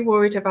 don't be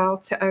worried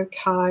about it,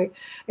 okay?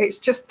 It's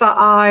just that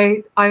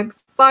I'm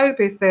so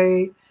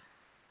busy,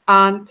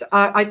 and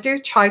I do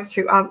try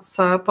to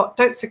answer, but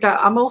don't forget,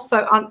 I'm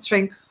also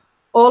answering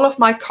all of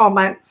my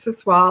comments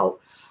as well,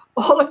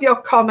 all of your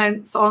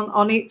comments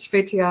on each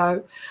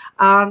video,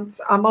 and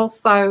I'm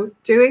also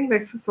doing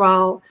this as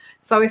well.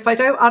 So if I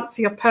don't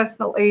answer your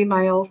personal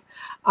emails,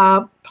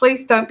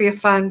 please don't be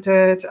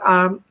offended.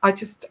 I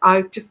just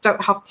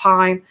don't have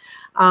time,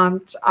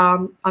 and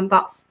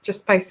that's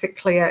just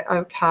basically it.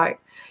 Okay.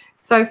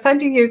 So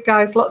sending you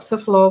guys lots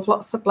of love,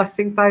 lots of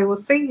blessings. I will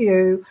see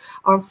you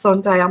on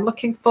Sunday. I'm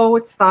looking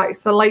forward to that.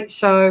 It's a late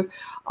show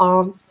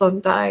on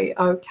Sunday.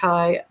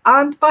 Okay.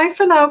 And bye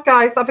for now,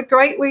 guys. Have a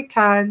great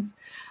weekend,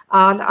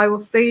 and I will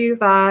see you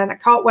then. I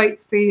can't wait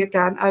to see you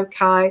again.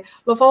 Okay.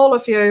 Love all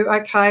of you.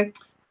 Okay.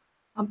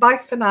 And bye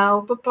for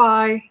now.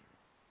 Bye-bye.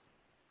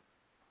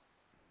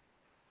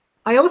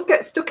 I always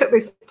get stuck at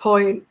this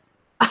point.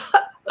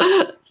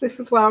 This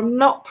is where I'm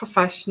not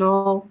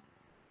professional.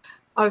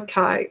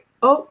 Okay.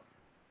 Oh,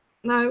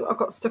 no, I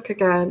got stuck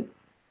again.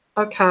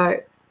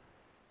 Okay.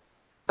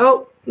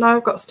 Oh, no,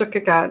 I've got stuck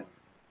again.